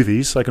like in the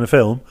movies, like in a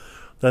film.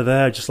 They're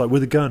there just like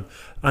with a gun,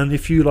 and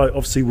if you like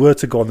obviously were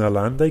to go on their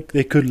land, they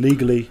could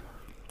legally.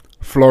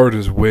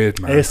 Florida's weird,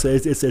 man. It's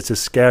a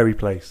scary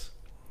place.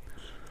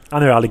 I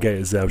know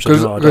alligators there.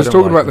 Because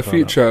talking about the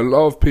future, a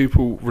lot of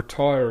people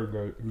retire and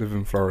go live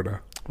in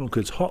Florida. Well,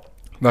 because it's hot.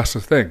 That's the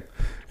thing.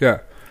 Yeah.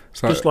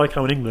 So just like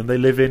how in England they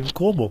live in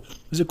Cornwall.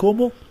 Is it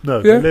Cornwall?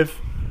 No, yeah. They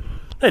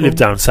live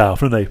down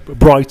south, don't they?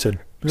 Brighton.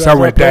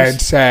 Somewhere down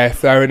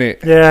south, though, isn't it?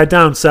 Yeah,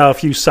 down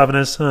south, you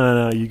Southerners. I don't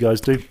know how you guys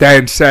do.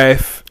 Down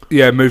south,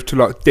 yeah, moved to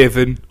like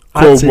Devon,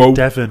 Cornwall.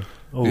 Devon.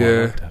 Oh, yeah. I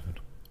like Devon.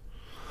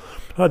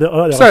 I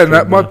like saying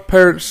that, my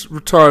parents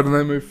retired and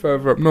they moved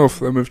further up north.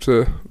 They moved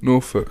to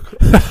Norfolk.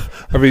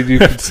 I mean, you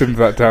consider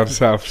that down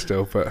south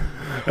still, but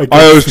I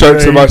always joke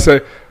to them. I say,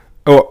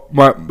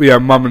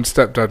 mum and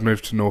stepdad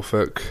moved to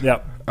Norfolk. Yeah.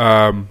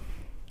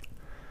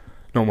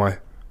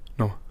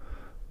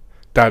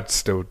 Dad's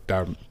still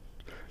down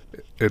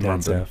in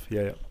London.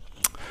 Yeah.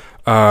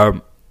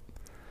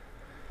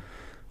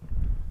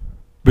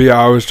 But yeah,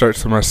 I always joke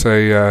to them. I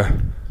say,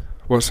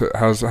 "What's it?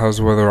 How's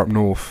the weather up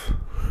north?"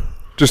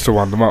 Just to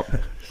wind them up,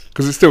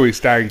 because it's still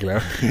East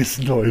Anglia. It's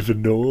not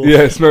even north. Yeah,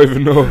 it's not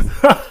even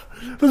north.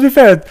 But to be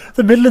fair,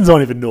 the Midlands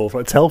aren't even north.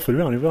 Like Telford,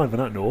 we're not even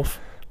that north.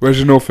 Where's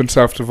your north and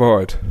south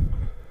divide?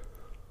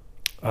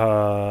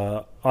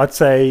 I'd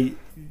say,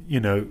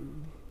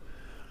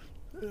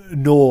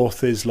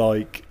 north is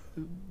like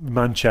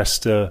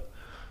Manchester,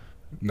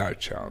 No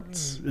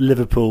chance.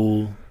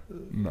 Liverpool,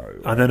 No.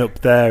 and then up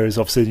there is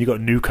obviously you've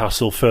got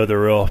Newcastle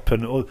further up,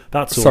 and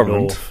that's all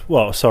Sunderland. north.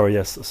 Well, sorry,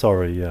 yeah,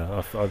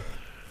 Sunderland.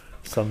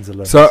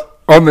 So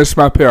on this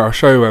map here, I'll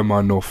show you where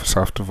my north and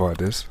south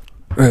divide is.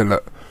 Here,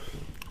 look.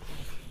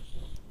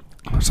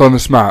 So on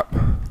this map,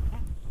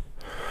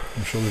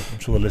 I'm sure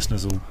the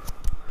listeners will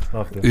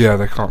love this. yeah,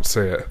 they can't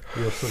see it.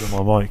 You're still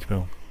on my mic,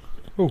 Bill.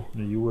 Oh,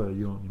 Yeah, you were.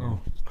 You aren't. Oh.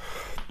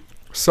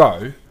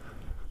 So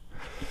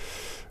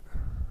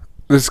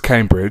this is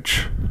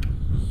Cambridge,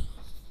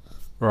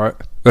 right?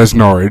 There's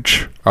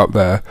Norwich up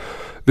there.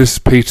 This is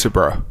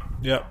Peterborough.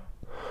 Yeah.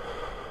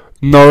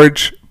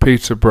 Norwich,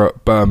 Peterborough,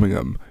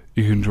 Birmingham.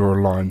 You can draw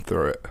a line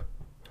through it,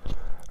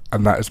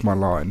 and that is my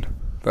line.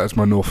 That is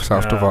my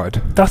north-south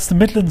divide. That's the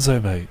Midlands, though,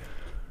 mate.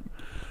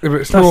 Yeah,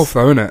 but it's north,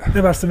 though, isn't it?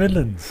 Yeah, that's the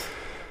Midlands.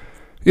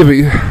 Yeah, but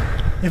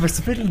Yeah, but it's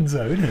the Midlands,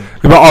 though, isn't it?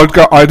 yeah,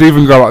 but I'd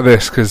even go like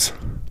this because.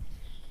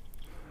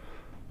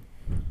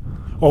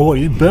 Oh,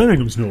 what?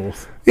 Birmingham's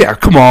north? Yeah,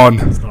 come on.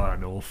 It's not that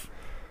north.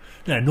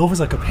 Yeah, north is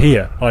like up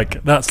here.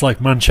 Like that's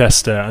like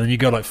Manchester, and then you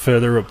go like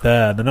further up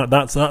there. And then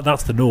that's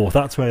the north.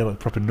 That's where like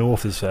proper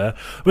north is there.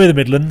 We're the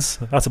Midlands.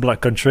 That's a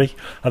black country,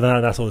 and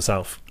then that's all the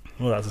south.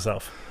 Well, that's the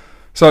south.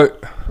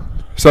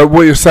 So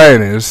what you're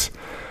saying is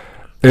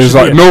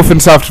like north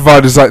and south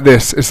divide is like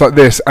this. It's like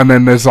this, and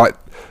then there's like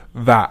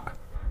that.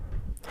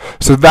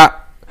 So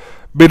that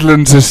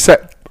Midlands is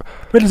set.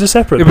 Midlands are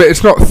separate. Yeah, but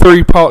it's not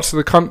three parts of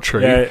the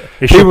country. Yeah,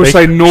 people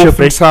say north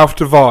and south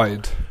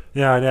divide.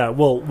 Yeah.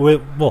 Well, we're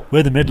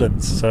the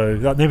Midlands, so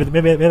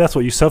maybe that's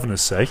what you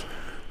Southerners say.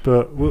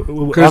 But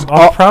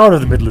I'm proud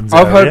of the Midlands.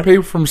 I've area. heard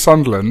people from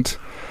Sunderland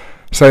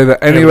say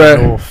that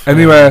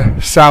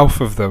anywhere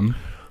south of them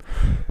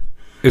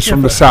is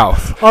from the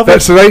south. I've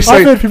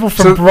heard people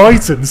from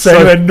Brighton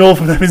say that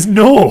north of them is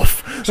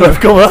north. So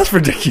I've gone, well, that's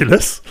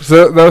ridiculous.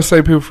 So they'll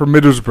say people from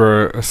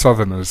Middlesbrough are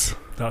Southerners.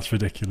 That's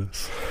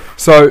ridiculous.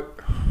 So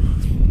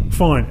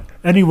fine,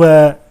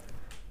 anywhere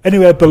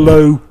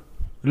below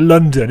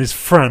London is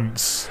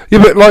France.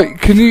 Yeah, but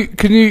like, can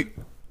you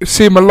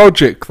see my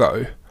logic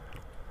though?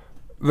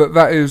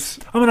 That is.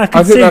 I mean, I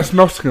think that's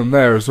Nottingham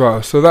there as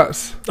well. So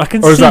that's. I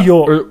can see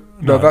your.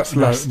 No, that's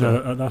Leicester.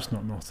 No, that's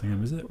not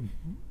Nottingham, is it?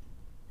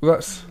 Well,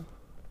 that's.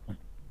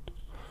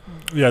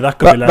 Yeah, that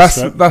could be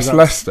Leicester. That's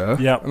Leicester.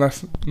 Yeah, and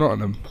that's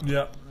Nottingham.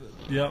 Yeah.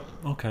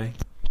 Okay.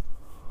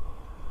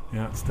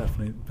 Yeah, it's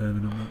definitely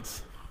Birmingham.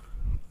 That's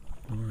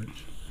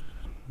Norwich.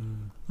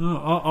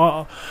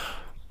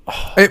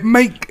 It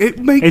makes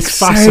it's sense.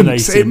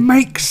 Fascinating. It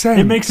makes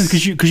sense. It makes sense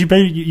because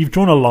you've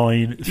drawn a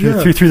line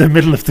through the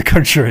middle of the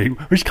country,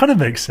 which kind of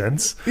makes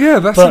sense. Yeah,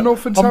 that's the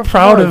north and south. I'm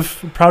proud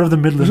of the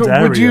Midlands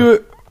area. Would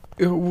you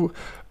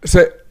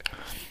so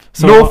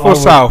north or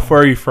south?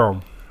 Where are you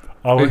from?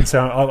 I wouldn't say.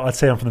 I'd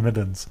say I'm from the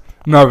Midlands.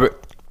 No, but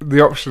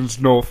the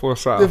option's north or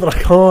south. Yeah, but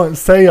I can't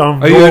say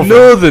I'm. Are you a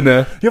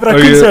northerner? Yeah, but I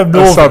couldn't say I'm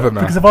northern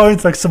southerner? Because if I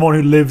went like someone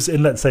who lives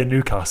in, let's say,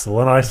 Newcastle,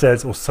 and I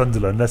said, or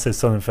Sunderland, let's say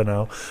Sunderland for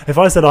now. If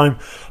I said I'm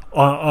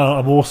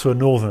also a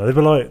northerner, they'd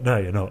be like, no,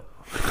 you're not.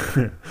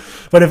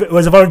 But if I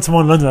went to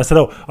someone in London, I said,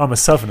 oh, I'm a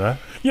southerner.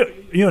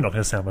 You're not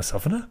going to say I'm a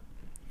southerner.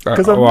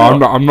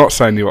 I'm not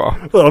saying you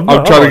are. Well,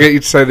 I'm trying to get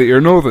you to say that you're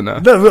a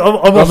northerner.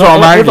 No, that's what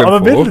I'm angling for.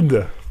 I'm a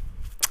Midlander.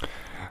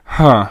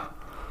 Huh.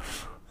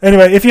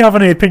 Anyway, if you have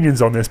any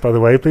opinions on this, by the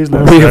way, please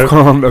let us know. We have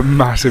gone on a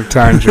massive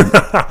tangent.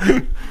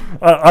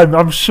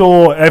 I'm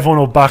sure everyone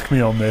will back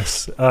me on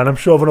this, and I'm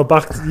sure everyone will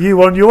back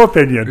you on your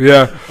opinion.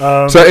 Yeah.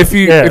 So if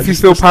you're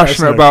still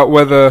passionate about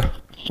whether,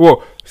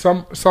 well,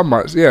 some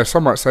might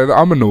say that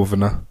I'm a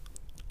northerner.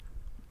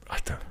 I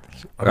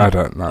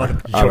don't know.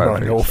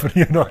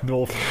 You're not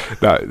northern.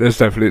 No, there's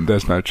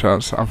no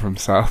chance. I'm from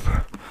south.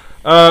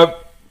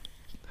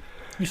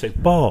 You say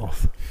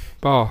Bath.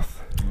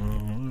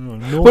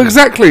 Well,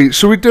 exactly.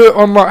 Should we do it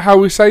on like how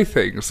we say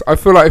things? I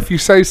feel like if you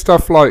say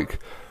stuff like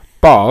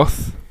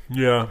Bath,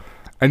 yeah,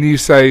 and you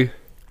say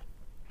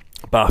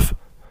Bath,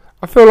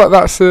 I feel like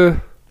that's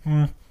a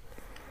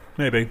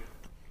maybe.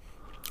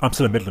 I'm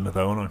still a Midlander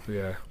though, aren't I?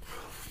 Yeah.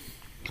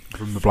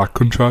 From the Black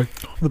Country.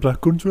 The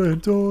Black Country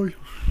and die.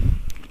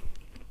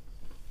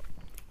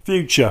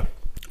 Future.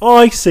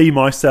 I see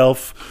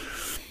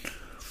myself.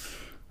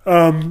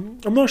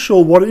 I'm not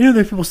sure what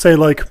people say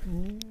like.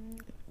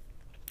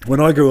 When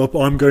I grow up,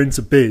 I'm going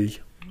to be,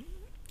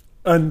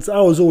 and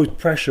I was always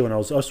pressure when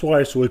that's why I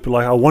used to always be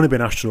like, I want to be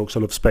an astronaut because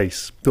I love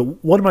space.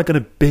 But what am I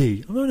going to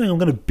be? I don't think I'm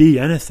going to be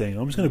anything.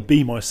 I'm just going to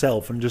be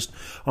myself, and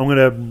I'm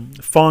going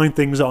to find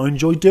things that I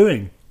enjoy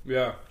doing.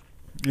 Yeah.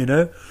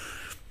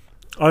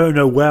 I don't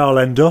know where I'll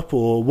end up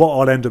or what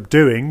I'll end up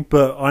doing,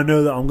 but I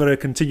know that I'm going to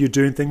continue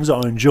doing things that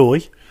I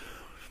enjoy.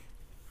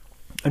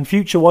 And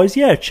future-wise,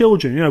 yeah,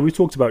 children. You know, we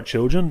talked about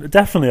children.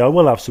 Definitely, I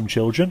will have some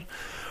children.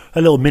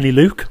 A little mini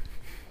Luke.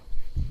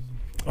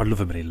 I'd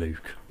love a mini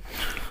Luke.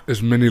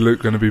 Is mini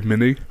Luke going to be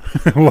mini?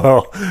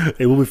 Well,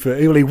 it will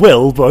be. He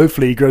will, but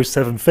hopefully he grows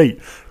 7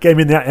 feet. Get him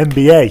in that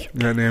NBA.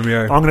 Yeah, in the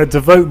NBA. I'm going to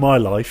devote my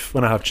life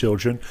when I have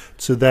children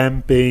to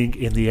them being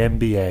in the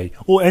NBA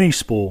or any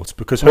sport,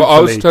 because hopefully, I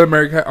was telling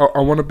Mary, I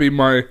want to be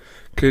my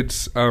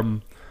kids'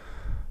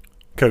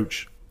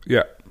 coach.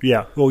 Yeah.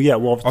 Yeah. Well, yeah.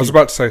 Well, I was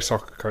about to say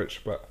soccer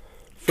coach, but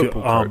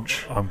football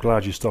coach. I'm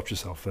glad you stopped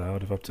yourself there.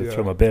 I'd have had to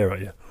throw my beer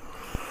at you.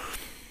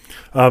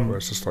 Well,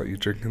 it's just like you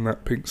drinking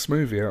that pink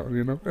smoothie out,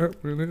 you know.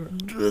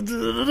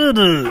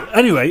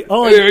 Anyway,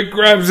 he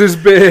grabs his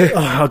beer.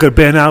 I've got a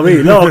beer now.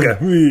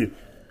 Lager.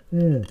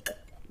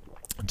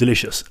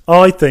 Delicious.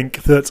 I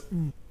think that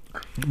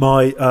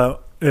I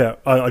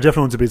definitely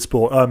want to be in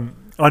sport.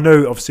 I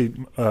know, obviously,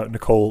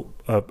 Nicole,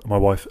 my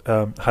wife,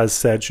 has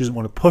said she doesn't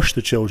want to push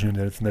the children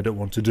into anything they don't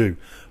want to do,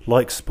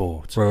 like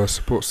sport. Well, I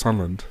support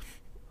Sunderland.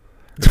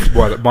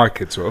 Well, my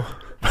kids will.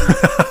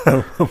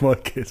 My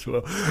kids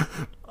will.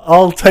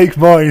 I'll take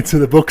mine to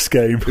the Bucks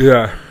game.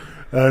 Yeah.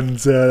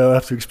 And I'll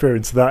have to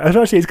experience that. And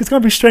actually, it's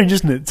going to be strange,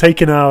 isn't it?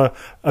 Taking our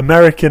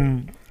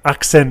American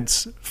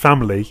accent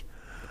family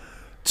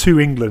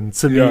to England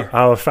to meet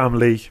our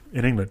family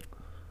in England.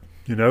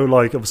 You know,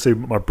 like, obviously,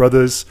 my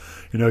brothers,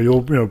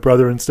 your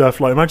brother and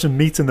stuff. Like, imagine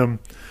meeting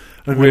them.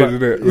 And weird,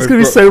 like, isn't it? It's going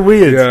to be so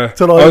weird. Yeah.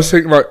 To, like, I was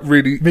thinking, like,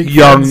 really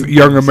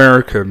young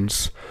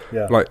Americans,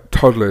 like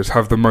toddlers,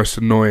 have the most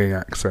annoying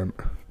accent.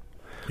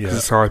 Because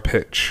it's high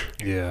pitch.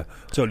 Yeah,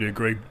 totally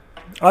agree.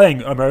 I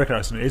think American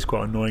accent is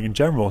quite annoying in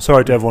general.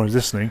 Sorry to everyone who's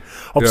listening.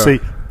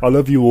 Obviously, I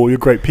love you all. You're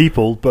great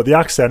people, but the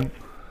accent,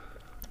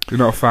 you're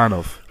not a fan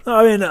of.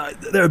 I mean,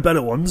 there are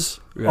better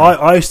ones. Yeah.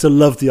 I used to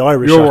love the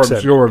Irish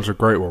accent. Your one's a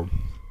great one.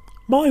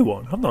 My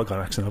one? I've not got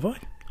an accent, have I?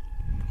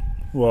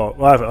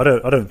 Well, I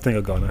don't think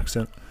I've got an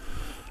accent.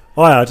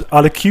 I had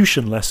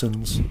allocution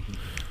lessons.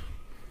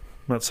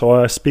 That's how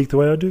I speak the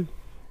way I do.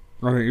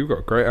 I think you've got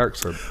a great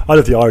accent. I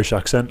love the Irish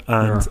accent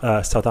and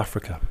South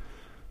Africa.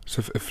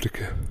 South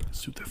Africa.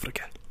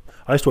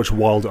 I used to watch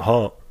Wild at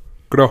Heart.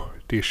 Gro,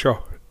 the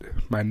show.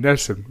 My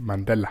Nelson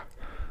Mandela.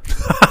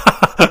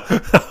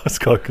 That's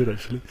quite good,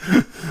 actually.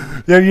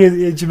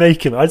 You're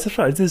Jamaican. I just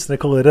tried this and I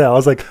call it out. I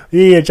was like,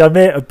 yeah,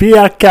 Jamaica,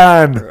 beer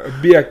can.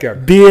 Beer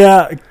can.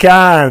 Beer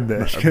can.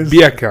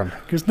 Beer can.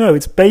 Because no,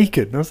 it's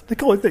bacon. I was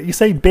like, oh, you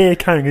say beer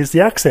can is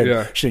the accent.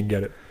 Yeah. She didn't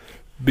get it.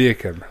 Beer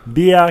can.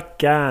 Beer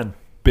can.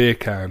 Beer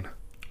can.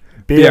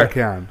 Beer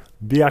can.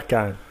 Beer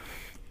can.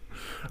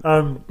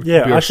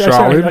 Yeah,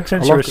 Australian. I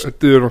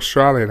do an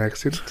Australian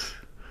accent.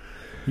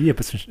 Yeah,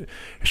 but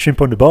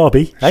shrimp on the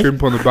barbie.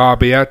 Shrimp on the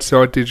barbie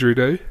outside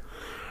didgeridoo.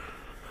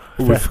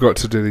 We forgot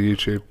to do the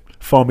YouTube.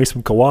 Find me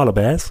some koala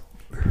bears.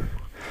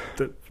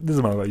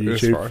 Doesn't matter about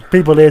YouTube.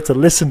 People here to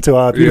listen to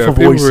our beautiful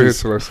voices. People here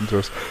to listen to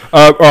us.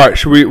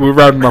 Alright, we're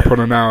rounding up on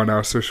an hour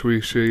now, so should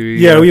we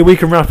yeah, we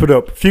can wrap it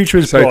up. Future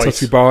is bright.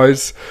 Say tutty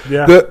buys.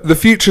 Yeah. The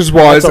future's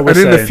wise, and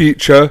in the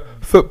future,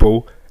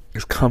 football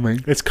is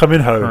coming. It's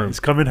coming home.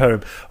 It's coming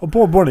home. Oh,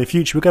 boy, in the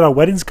future, we've got our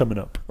weddings coming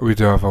up. We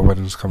do have our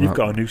weddings coming up.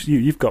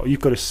 You've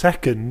got a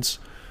second.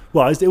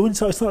 Well, it's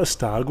not a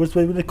stag. What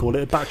do they call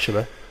it? A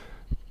bachelor.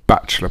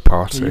 Bachelor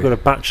party. You've got a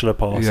bachelor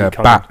party. Yeah,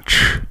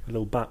 batch. A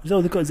little batch. Oh,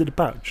 is it a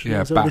batch?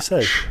 Yeah, is that batch. What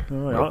they say? All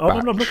right.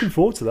 I'm looking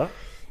forward to that.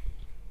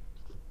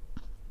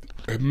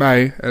 In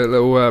May, a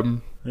little.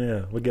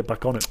 Yeah, we'll get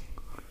back on it.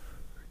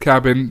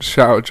 Cabin.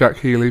 Shout out Jack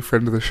Healy,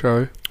 friend of the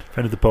show.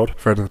 Friend of the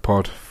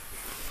pod.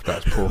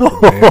 That's poor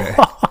from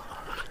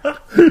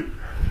me.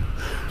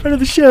 Friend of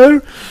the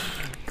show.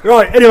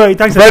 Right, anyway,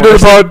 thanks. Friend of the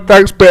pod,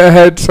 thanks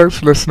Bitterhead, thanks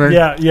for listening.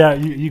 Yeah,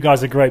 you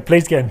guys are great.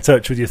 Please get in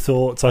touch with your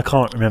thoughts. I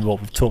can't remember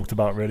what we've talked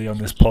about really on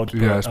this pod.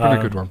 Yeah, it's been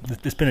a good one.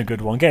 It's been a good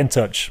one. Get in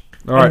touch.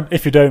 All right.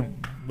 If you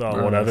don't,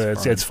 well, whatever,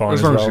 it's fine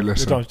as long as you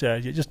listen.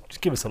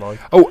 Just give us a like.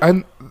 Oh,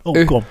 and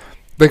go on.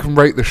 They can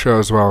rate the show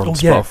as well on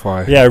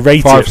Spotify. Yeah,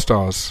 rate 5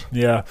 stars.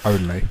 Yeah.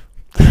 Only.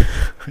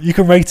 You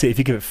can rate it if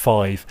you give it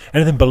 5.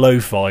 Anything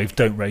below 5,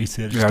 don't rate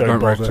it. Just don't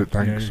bother. Rate it,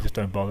 thanks. Just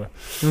don't bother.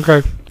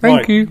 Okay.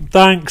 Thank you.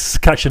 Thanks.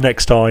 Catch you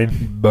next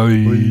time.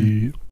 Bye.